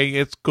 okay,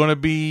 it's going to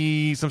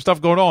be some stuff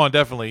going on,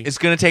 definitely. It's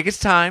going to take its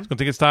time. It's going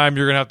to take its time.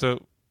 You're going to have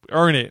to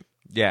earn it.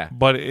 Yeah.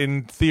 But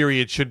in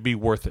theory, it should be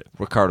worth it.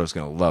 Ricardo's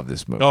going to love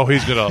this movie. Oh,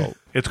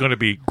 it's going to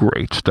be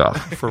great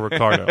stuff for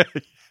Ricardo.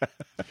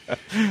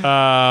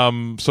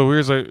 So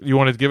you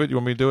want to give it? You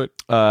want me to do it?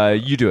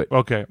 You do it.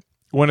 Okay.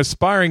 When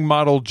aspiring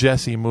model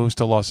Jessie moves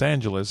to Los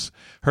Angeles,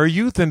 her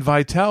youth and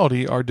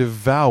vitality are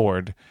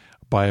devoured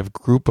by a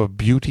group of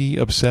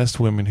beauty-obsessed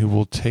women who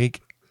will take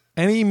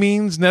any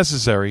means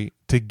necessary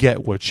to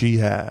get what she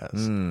has.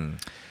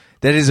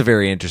 That is a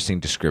very interesting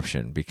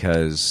description,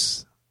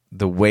 because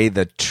the way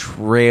the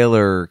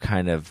trailer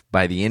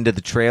by the end of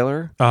the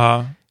trailer,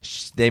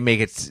 they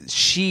make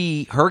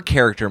it, her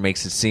character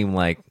makes it seem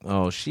like,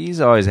 oh, she's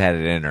always had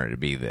it in her to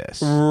be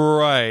this.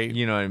 Right.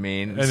 You know what I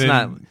mean?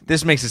 And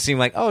this makes it seem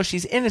like, oh,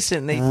 she's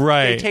innocent, and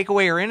they take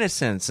away her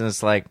innocence, and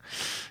it's like,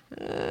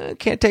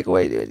 can't take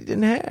away what you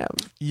didn't have.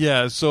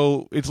 Yeah,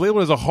 so it's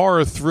labeled as a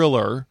horror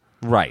thriller.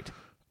 Right.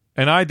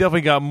 And I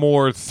definitely got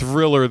more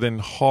thriller than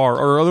horror.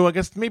 Or although I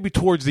guess maybe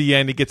towards the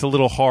end it gets a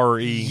little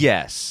horror-y.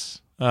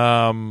 Yes.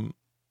 But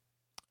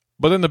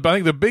then I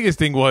think the biggest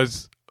thing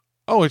was,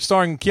 it's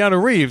starring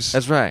Keanu Reeves.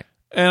 That's right.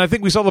 And I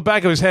think we saw the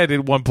back of his head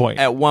at one point.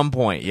 At one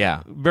point,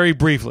 yeah. Very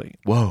briefly.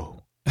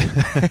 Whoa.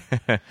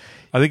 I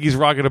think he's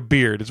rocking a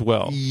beard as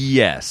well.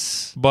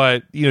 Yes.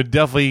 But,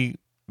 definitely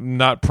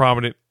not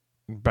prominent.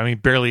 I mean,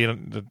 barely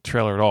in the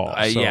trailer at all.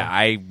 Yeah,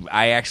 I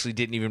actually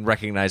didn't even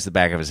recognize the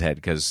back of his head,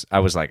 because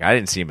I was like, I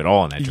didn't see him at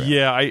all in that trailer.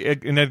 Yeah,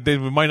 and it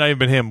might not have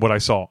been him what I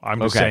saw. I'm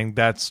just saying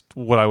that's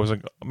what I was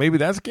like. Maybe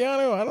that's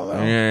Keanu. I don't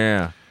know.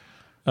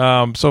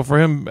 Yeah. So for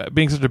him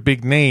being such a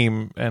big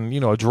name and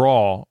a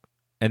draw,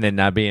 and then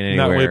not being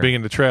anywhere, not really being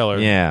in the trailer,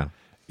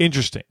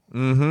 interesting.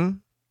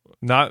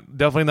 Mm-hmm.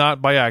 Definitely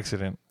not by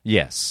accident.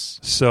 Yes.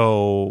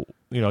 So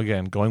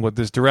again, going with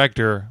this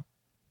director.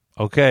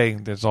 Okay,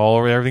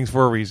 everything's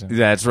for a reason.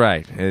 That's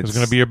right. There's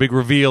going to be a big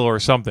reveal or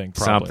something.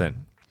 Probably.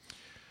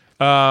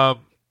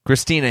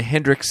 Christina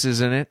Hendricks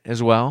is in it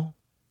as well.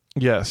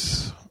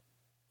 Yes.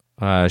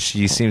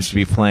 She seems to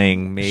be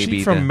playing maybe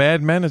she from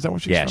Mad Men. Is that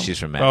what she's from? Yeah, she's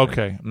from Mad Men.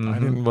 Okay. I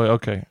didn't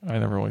really, I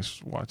never really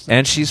watched that.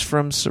 And she's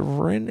from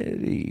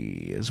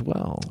Serenity as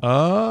well.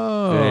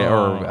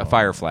 Oh. Or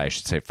Firefly, I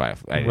should say.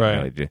 Firefly. I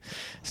didn't really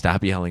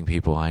stop yelling,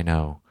 people. I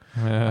know.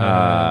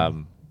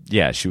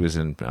 Yeah, she was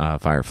in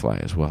Firefly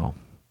as well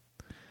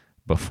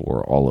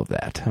before all of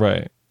that.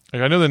 Right.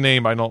 I know the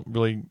name. I don't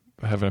really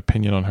have an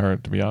opinion on her,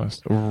 to be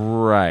honest.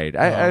 Right.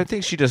 I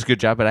think she does a good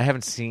job, but I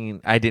haven't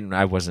seen...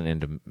 I wasn't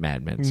into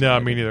Mad Men. No,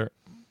 me neither.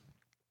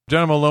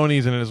 Jenna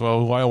Maloney's in it as well,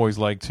 who I always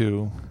like,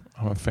 too.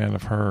 I'm a fan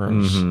of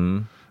hers.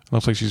 Mm-hmm.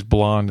 Looks like she's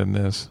blonde in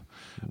this.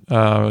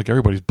 Like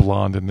everybody's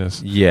blonde in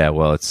this. Yeah,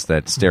 well, it's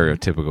that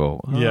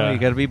stereotypical, you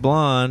got to be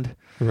blonde.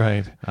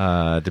 Right.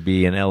 To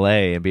be in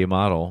L.A. and be a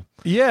model.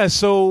 Yeah,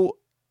 so...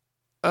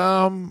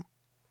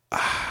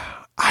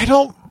 I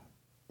don't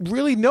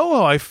really know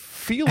how I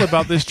feel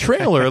about this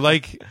trailer.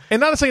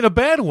 And not saying in a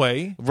bad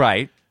way.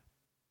 Right.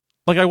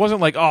 Like, I wasn't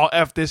like, oh,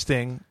 F this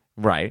thing.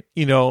 Right.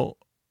 I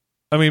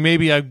mean,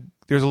 maybe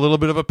there's a little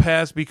bit of a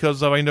pass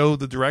because I know who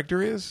the director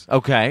is.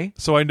 Okay.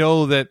 So I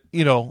know that,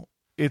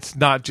 it's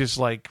not just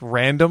like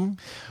random.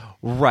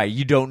 Right.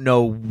 You don't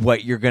know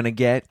what you're going to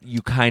get.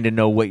 You kind of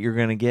know what you're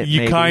going to get.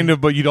 You kind of,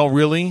 but you don't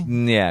really.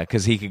 Yeah,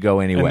 because he could go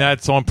anywhere. And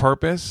that's on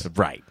purpose.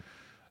 Right.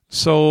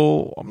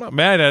 So I'm not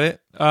mad at it.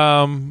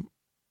 I'm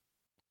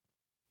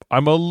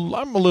a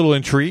little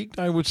intrigued,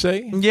 I would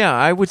say. Yeah,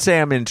 I would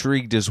say I'm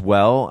intrigued as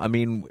well. I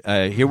mean,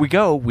 here we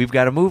go. We've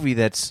got a movie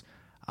that's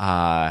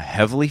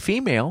heavily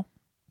female,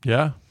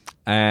 Yeah.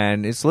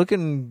 and it's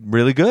looking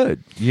really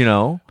good.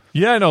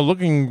 Yeah, no,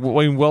 looking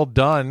well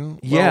done,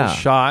 well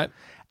shot.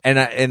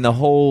 And the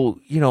whole,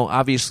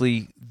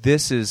 obviously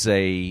this is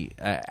a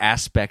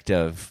aspect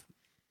of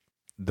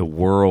the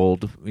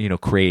world,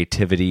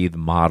 creativity, the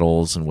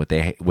models, and what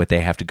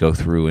they have to go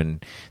through,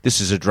 and this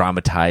is a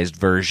dramatized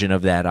version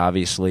of that,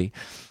 obviously,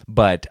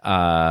 but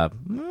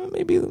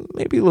maybe a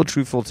little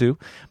truthful too,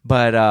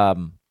 but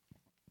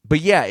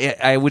yeah,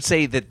 I would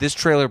say that this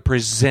trailer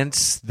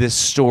presents this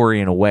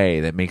story in a way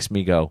that makes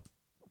me go,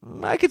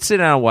 I could sit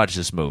down and watch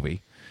this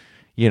movie,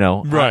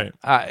 Right?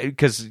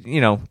 Because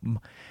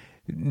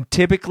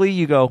typically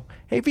you go,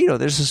 hey Vito,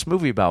 there's this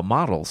movie about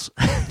models.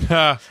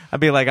 I'd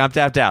be like, I'm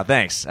tapped out,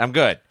 thanks, I'm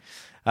good.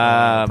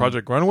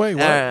 Project Runway?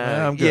 What?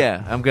 Yeah, I'm good.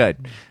 Yeah, I'm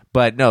good.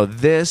 But no,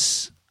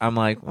 this, I'm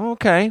like,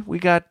 okay, we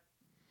got,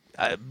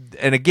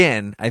 and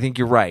again, I think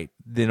you're right.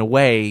 In a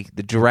way,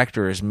 the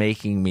director is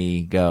making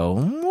me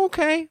go,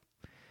 okay,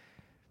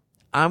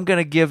 I'm going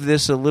to give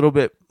this a little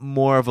bit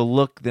more of a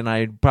look than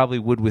I probably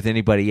would with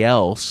anybody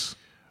else.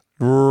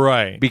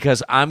 Right.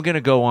 Because I'm going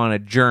to go on a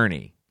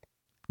journey.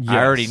 Yes.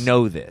 I already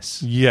know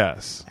this.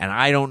 Yes. And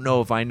I don't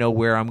know if I know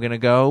where I'm going to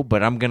go,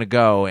 but I'm going to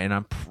go, and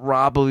I'm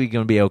probably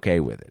going to be okay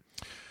with it.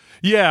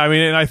 Yeah, I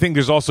mean, and I think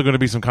there's also going to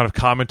be some kind of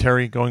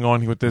commentary going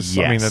on with this.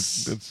 Yes. I mean,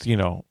 it's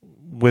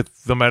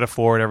with the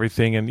metaphor and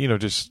everything, and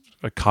just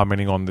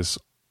commenting on this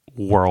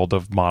world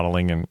of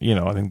modeling, and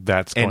I think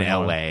that's going in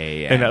on. LA,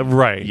 and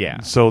right,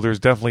 yeah. So there's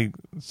definitely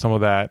some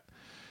of that,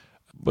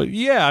 but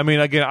yeah, I mean,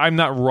 again, I'm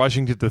not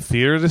rushing to the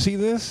theater to see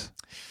this.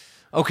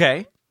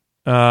 Okay.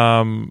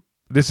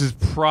 This is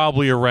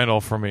probably a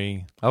rental for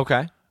me.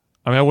 Okay.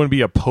 I mean, I wouldn't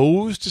be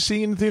opposed to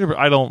seeing it in the theater, but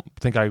I don't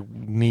think I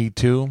need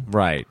to.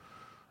 Right.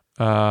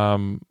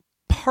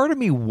 Part of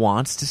me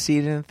wants to see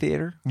it in the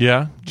theater.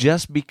 Yeah.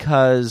 Just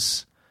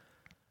because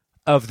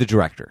of the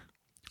director.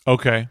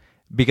 Okay.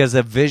 Because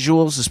the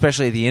visuals,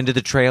 especially at the end of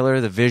the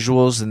trailer, the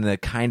visuals and the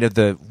kind of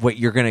what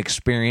you're going to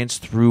experience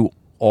through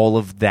all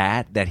of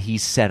that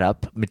he's set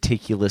up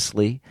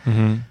meticulously.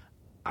 Mm-hmm.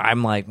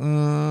 I'm like,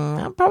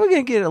 I'm probably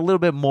going to get a little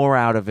bit more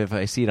out of it if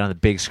I see it on the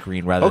big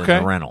screen rather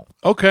than the rental.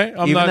 Okay.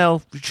 Even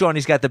though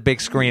Shawnee's got the big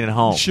screen at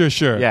home.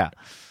 Sure. Yeah.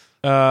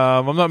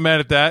 I'm not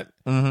mad at that.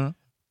 Mm-hmm.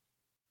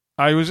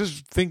 I was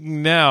just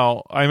thinking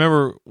now, I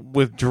remember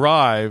with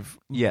Drive,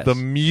 Yes. the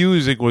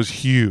music was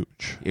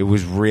huge. It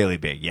was really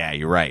big. Yeah,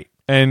 you're right.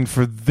 And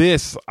for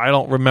this, I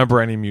don't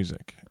remember any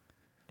music,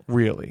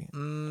 really. I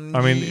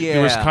mean,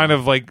 it was kind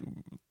of like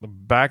the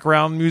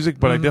background music,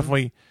 but I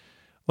definitely,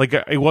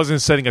 it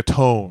wasn't setting a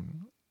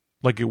tone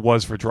like it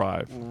was for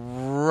Drive.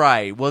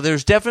 Right. Well,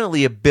 there's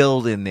definitely a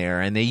build in there,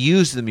 and they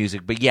use the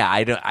music. But yeah,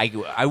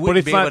 I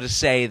wouldn't be able to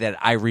say that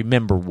I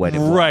remember what it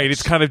was. Right.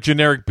 It's kind of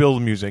generic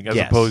build music as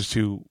Yes. opposed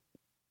to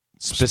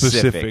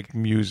specific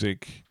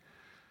music.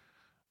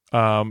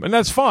 And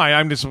that's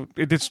fine.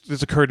 It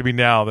just occurred to me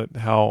now that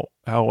how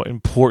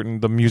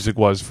important the music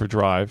was for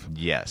Drive.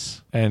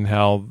 Yes. And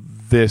how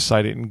this,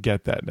 I didn't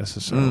get that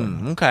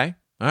necessarily. Okay.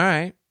 All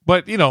right.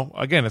 But,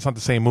 again, it's not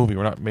the same movie.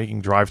 We're not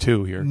making Drive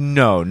 2 here.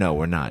 No,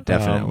 we're not.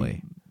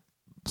 Definitely.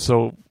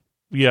 So,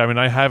 yeah, I mean,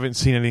 I haven't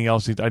seen anything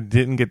else. I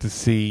didn't get to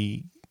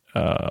see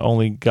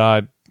Only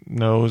God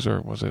Knows,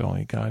 or was it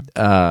Only God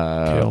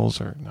Kills?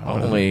 Or no,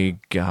 Only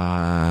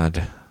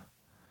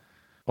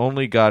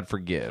God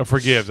Forgives.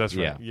 Forgives, that's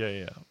right.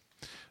 Yeah.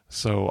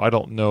 So, I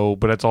don't know,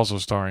 but it's also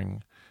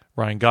starring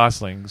Ryan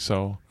Gosling,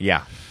 so...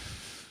 Yeah.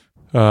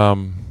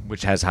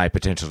 Which has high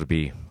potential to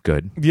be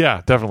good.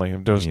 Yeah, definitely.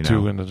 Those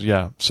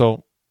two,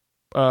 So,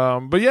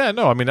 but yeah,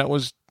 no, I mean, it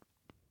was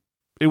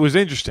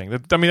interesting. I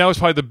mean, that was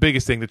probably the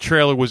biggest thing. The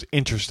trailer was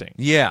interesting.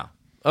 Yeah.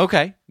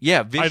 Okay.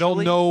 Yeah. Visually, I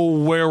don't know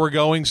where we're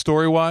going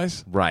story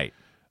wise, right?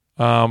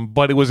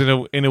 But it was in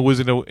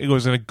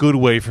a good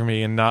way for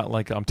me, and not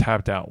like I'm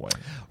tapped out way.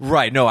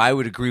 Right. No, I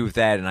would agree with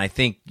that, and I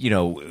think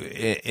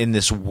in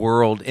this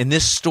world, in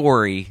this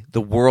story,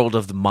 the world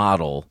of the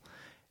model,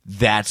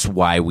 that's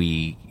why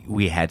we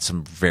had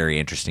some very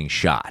interesting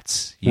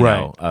shots,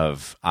 right.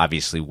 Of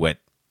obviously what,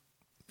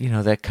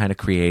 that kind of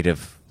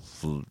creative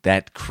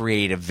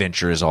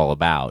venture is all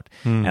about.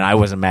 And I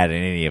wasn't mad at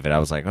any of it. I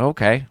was like,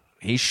 okay,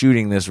 he's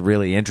shooting this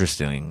really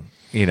interesting,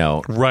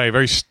 Right.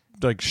 Very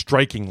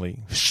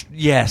strikingly.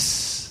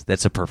 Yes.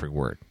 That's a perfect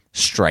word.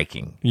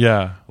 Striking.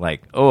 Yeah. I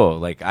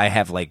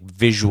have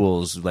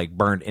visuals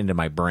burned into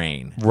my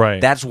brain.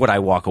 Right. That's what I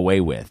walk away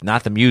with,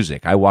 not the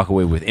music. I walk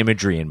away with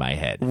imagery in my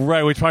head.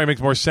 Right, which probably makes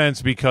more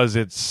sense because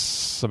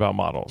it's about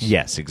models.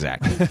 Yes,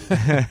 exactly.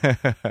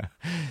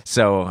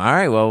 So, all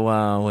right,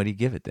 well, what do you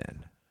give it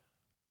then?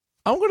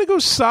 I'm going to go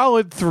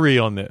solid 3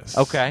 on this.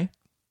 Okay.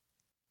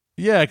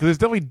 Yeah, because it's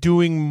definitely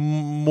doing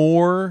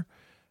more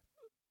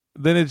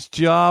than its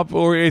job,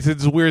 or it's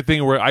a weird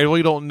thing where I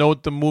really don't know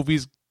what the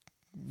movie's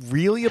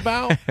really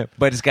about.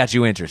 But it's got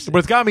you interested. But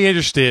it's got me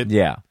interested.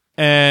 Yeah.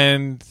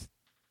 And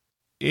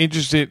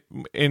interested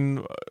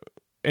in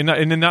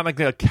not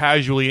like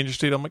casually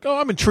interested. I'm like, oh,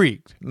 I'm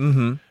intrigued.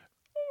 Mm-hmm.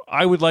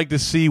 I would like to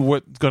see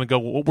what we're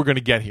going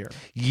to get here.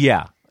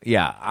 Yeah.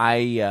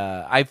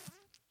 I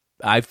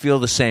I feel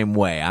the same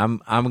way. I'm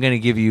going to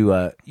give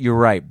you you're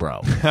right,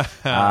 bro.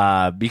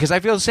 Because I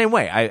feel the same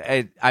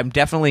way. I'm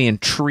definitely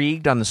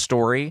intrigued on the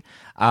story.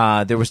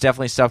 There was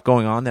definitely stuff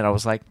going on that I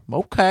was like,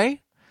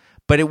 okay,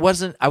 but it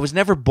wasn't. I was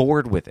never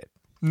bored with it.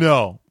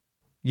 No.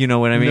 You know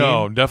what I mean?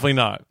 No, definitely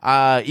not.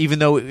 Even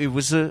though it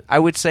was I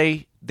would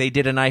say they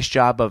did a nice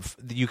job of.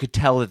 You could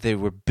tell that they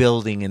were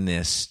building in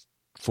this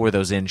for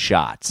those in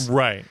shots.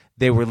 Right.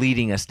 They were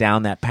leading us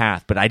down that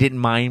path, but I didn't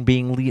mind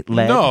being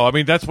led. No, I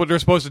mean that's what they're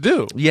supposed to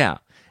do. Yeah,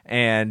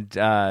 and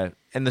the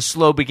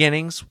slow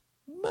beginnings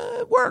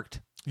worked.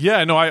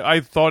 Yeah, no,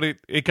 I thought it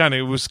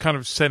was kind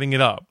of setting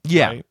it up.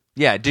 Yeah, right?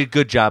 yeah, it did a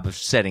good job of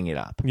setting it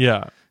up.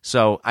 Yeah.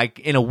 So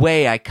in a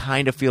way, I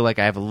kind of feel like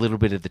I have a little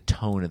bit of the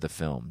tone of the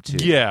film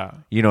too. Yeah.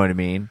 You know what I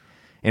mean?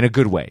 In a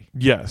good way.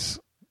 Yes.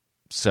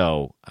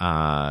 So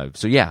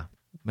yeah,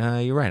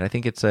 you're right. I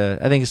think it's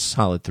a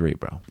solid 3,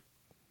 bro.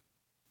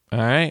 All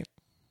right.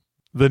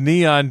 The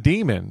Neon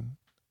Demon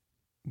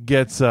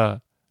gets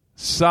a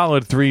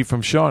solid 3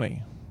 from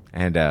Shawnee.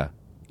 And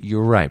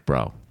you're right,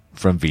 bro.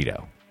 From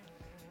Vito.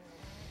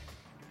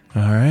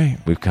 All right.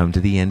 We've come to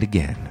the end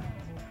again.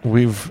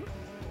 We've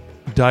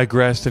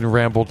digressed and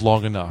rambled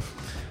long enough.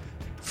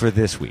 For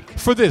this week.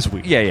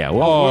 Yeah.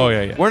 Well,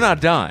 yeah. We're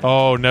not done.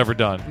 Oh, never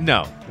done.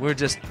 No, we're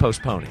just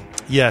postponing.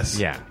 Yes.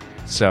 Yeah.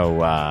 So,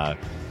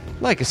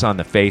 like us on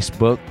the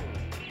Facebook.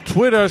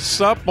 Twitter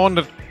us up on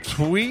the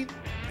tweet.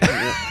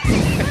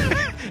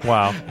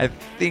 Wow. I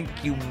think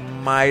you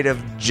might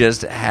have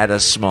just had a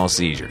small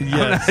seizure. Yes.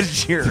 I'm not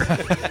sure.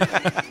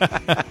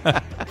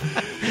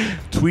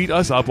 Tweet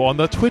us up on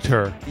the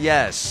Twitter.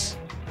 Yes.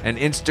 And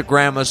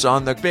Instagram us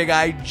on the big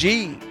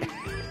IG.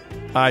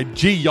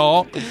 IG,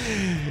 y'all.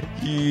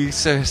 You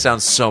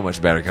sounds so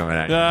much better coming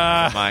out.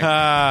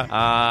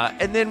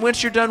 And then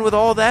once you're done with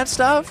all that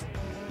stuff,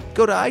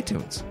 go to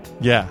iTunes.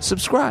 Yeah.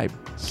 Subscribe.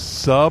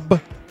 Subscribe.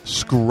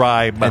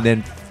 And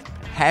then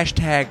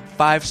hashtag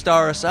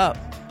 5-star us up,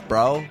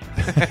 bro.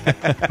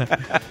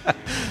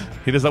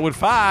 Hit us up with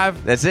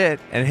 5. That's it.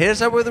 And hit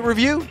us up with a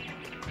review.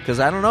 Because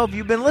I don't know if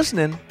you've been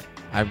listening.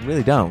 I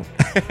really don't.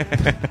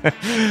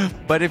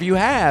 But if you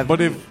have.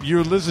 But if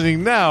you're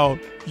listening now,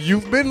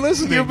 you've been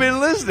listening. You've been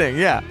listening,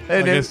 yeah.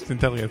 And I guess in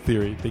telling a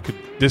theory,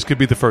 this could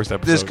be the first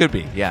episode. This could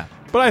be, yeah.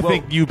 But I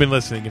think you've been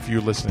listening if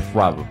you're listening.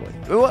 Probably.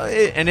 Well,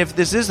 and if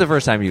this is the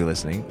first time you're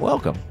listening,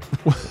 welcome.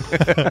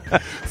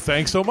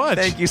 Thanks so much.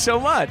 Thank you so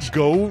much.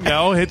 Go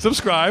now, hit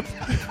subscribe.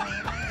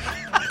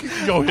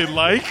 Go hit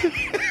like.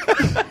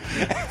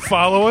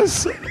 Follow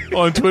us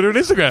on Twitter and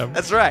Instagram.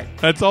 That's right.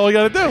 That's all you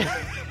got to do.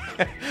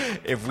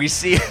 If we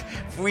see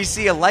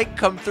a like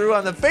come through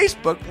on the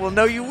Facebook, we'll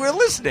know you were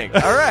listening.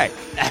 All right.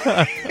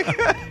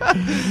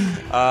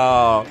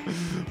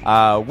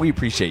 We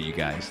appreciate you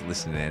guys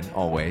listening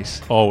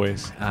always.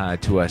 Always.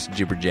 To us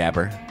jibber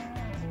jabber.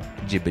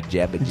 Jibber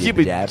jabber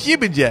Jibber jab.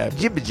 jibber jab.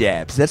 Jibber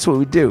jabs. That's what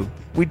we do.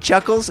 We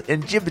chuckles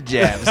and jibber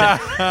jabs.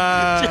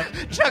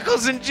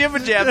 Chuckles and jibber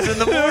jabs in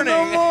the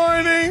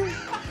morning.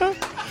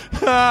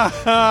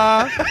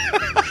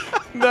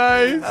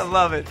 Nice. I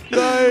love it.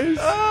 Nice.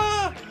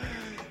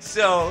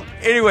 So,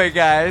 anyway,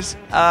 guys,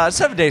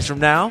 7 days from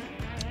now,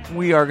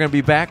 we are going to be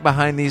back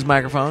behind these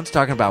microphones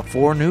talking about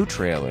 4 new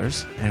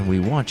trailers, and we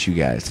want you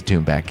guys to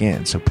tune back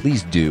in. So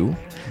please do.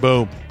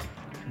 Boom.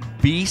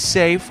 Be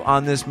safe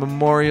on this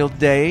Memorial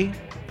Day.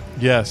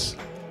 Yes.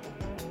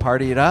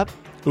 Party it up.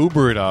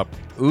 Uber it up.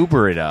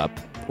 Uber it up.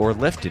 Or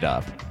lift it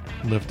up.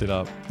 Lift it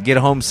up. Get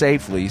home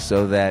safely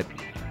so that,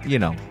 you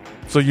know.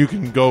 So you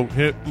can go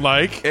hit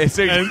like and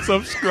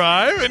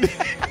subscribe. And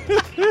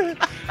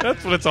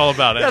that's what it's all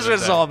about. That's what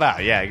it's all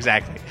about. Yeah,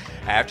 exactly.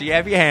 After you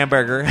have your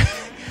hamburger,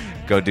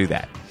 go do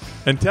that.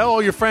 And tell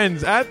all your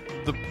friends at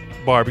the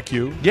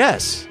barbecue.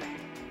 Yes.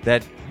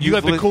 That you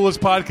got the coolest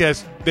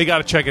podcast. They got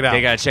to check it out.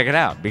 They got to check it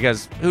out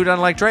because who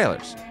doesn't like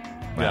trailers?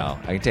 Well,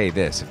 I can tell you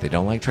this. If they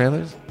don't like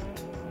trailers,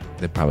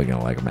 they're probably going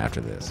to like them after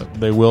this.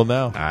 They will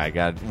now.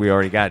 We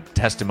already got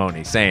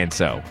testimony saying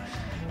so.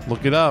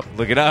 Look it up.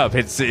 Look it up.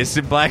 It's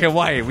in black and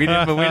white. We're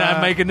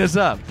not making this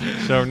up.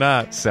 Sure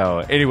not. So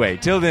anyway,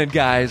 till then,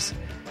 guys,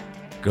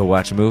 go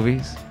watch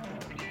movies.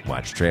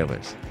 Watch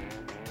trailers.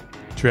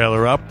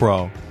 Trailer up,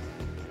 bro.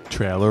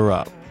 Trailer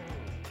up.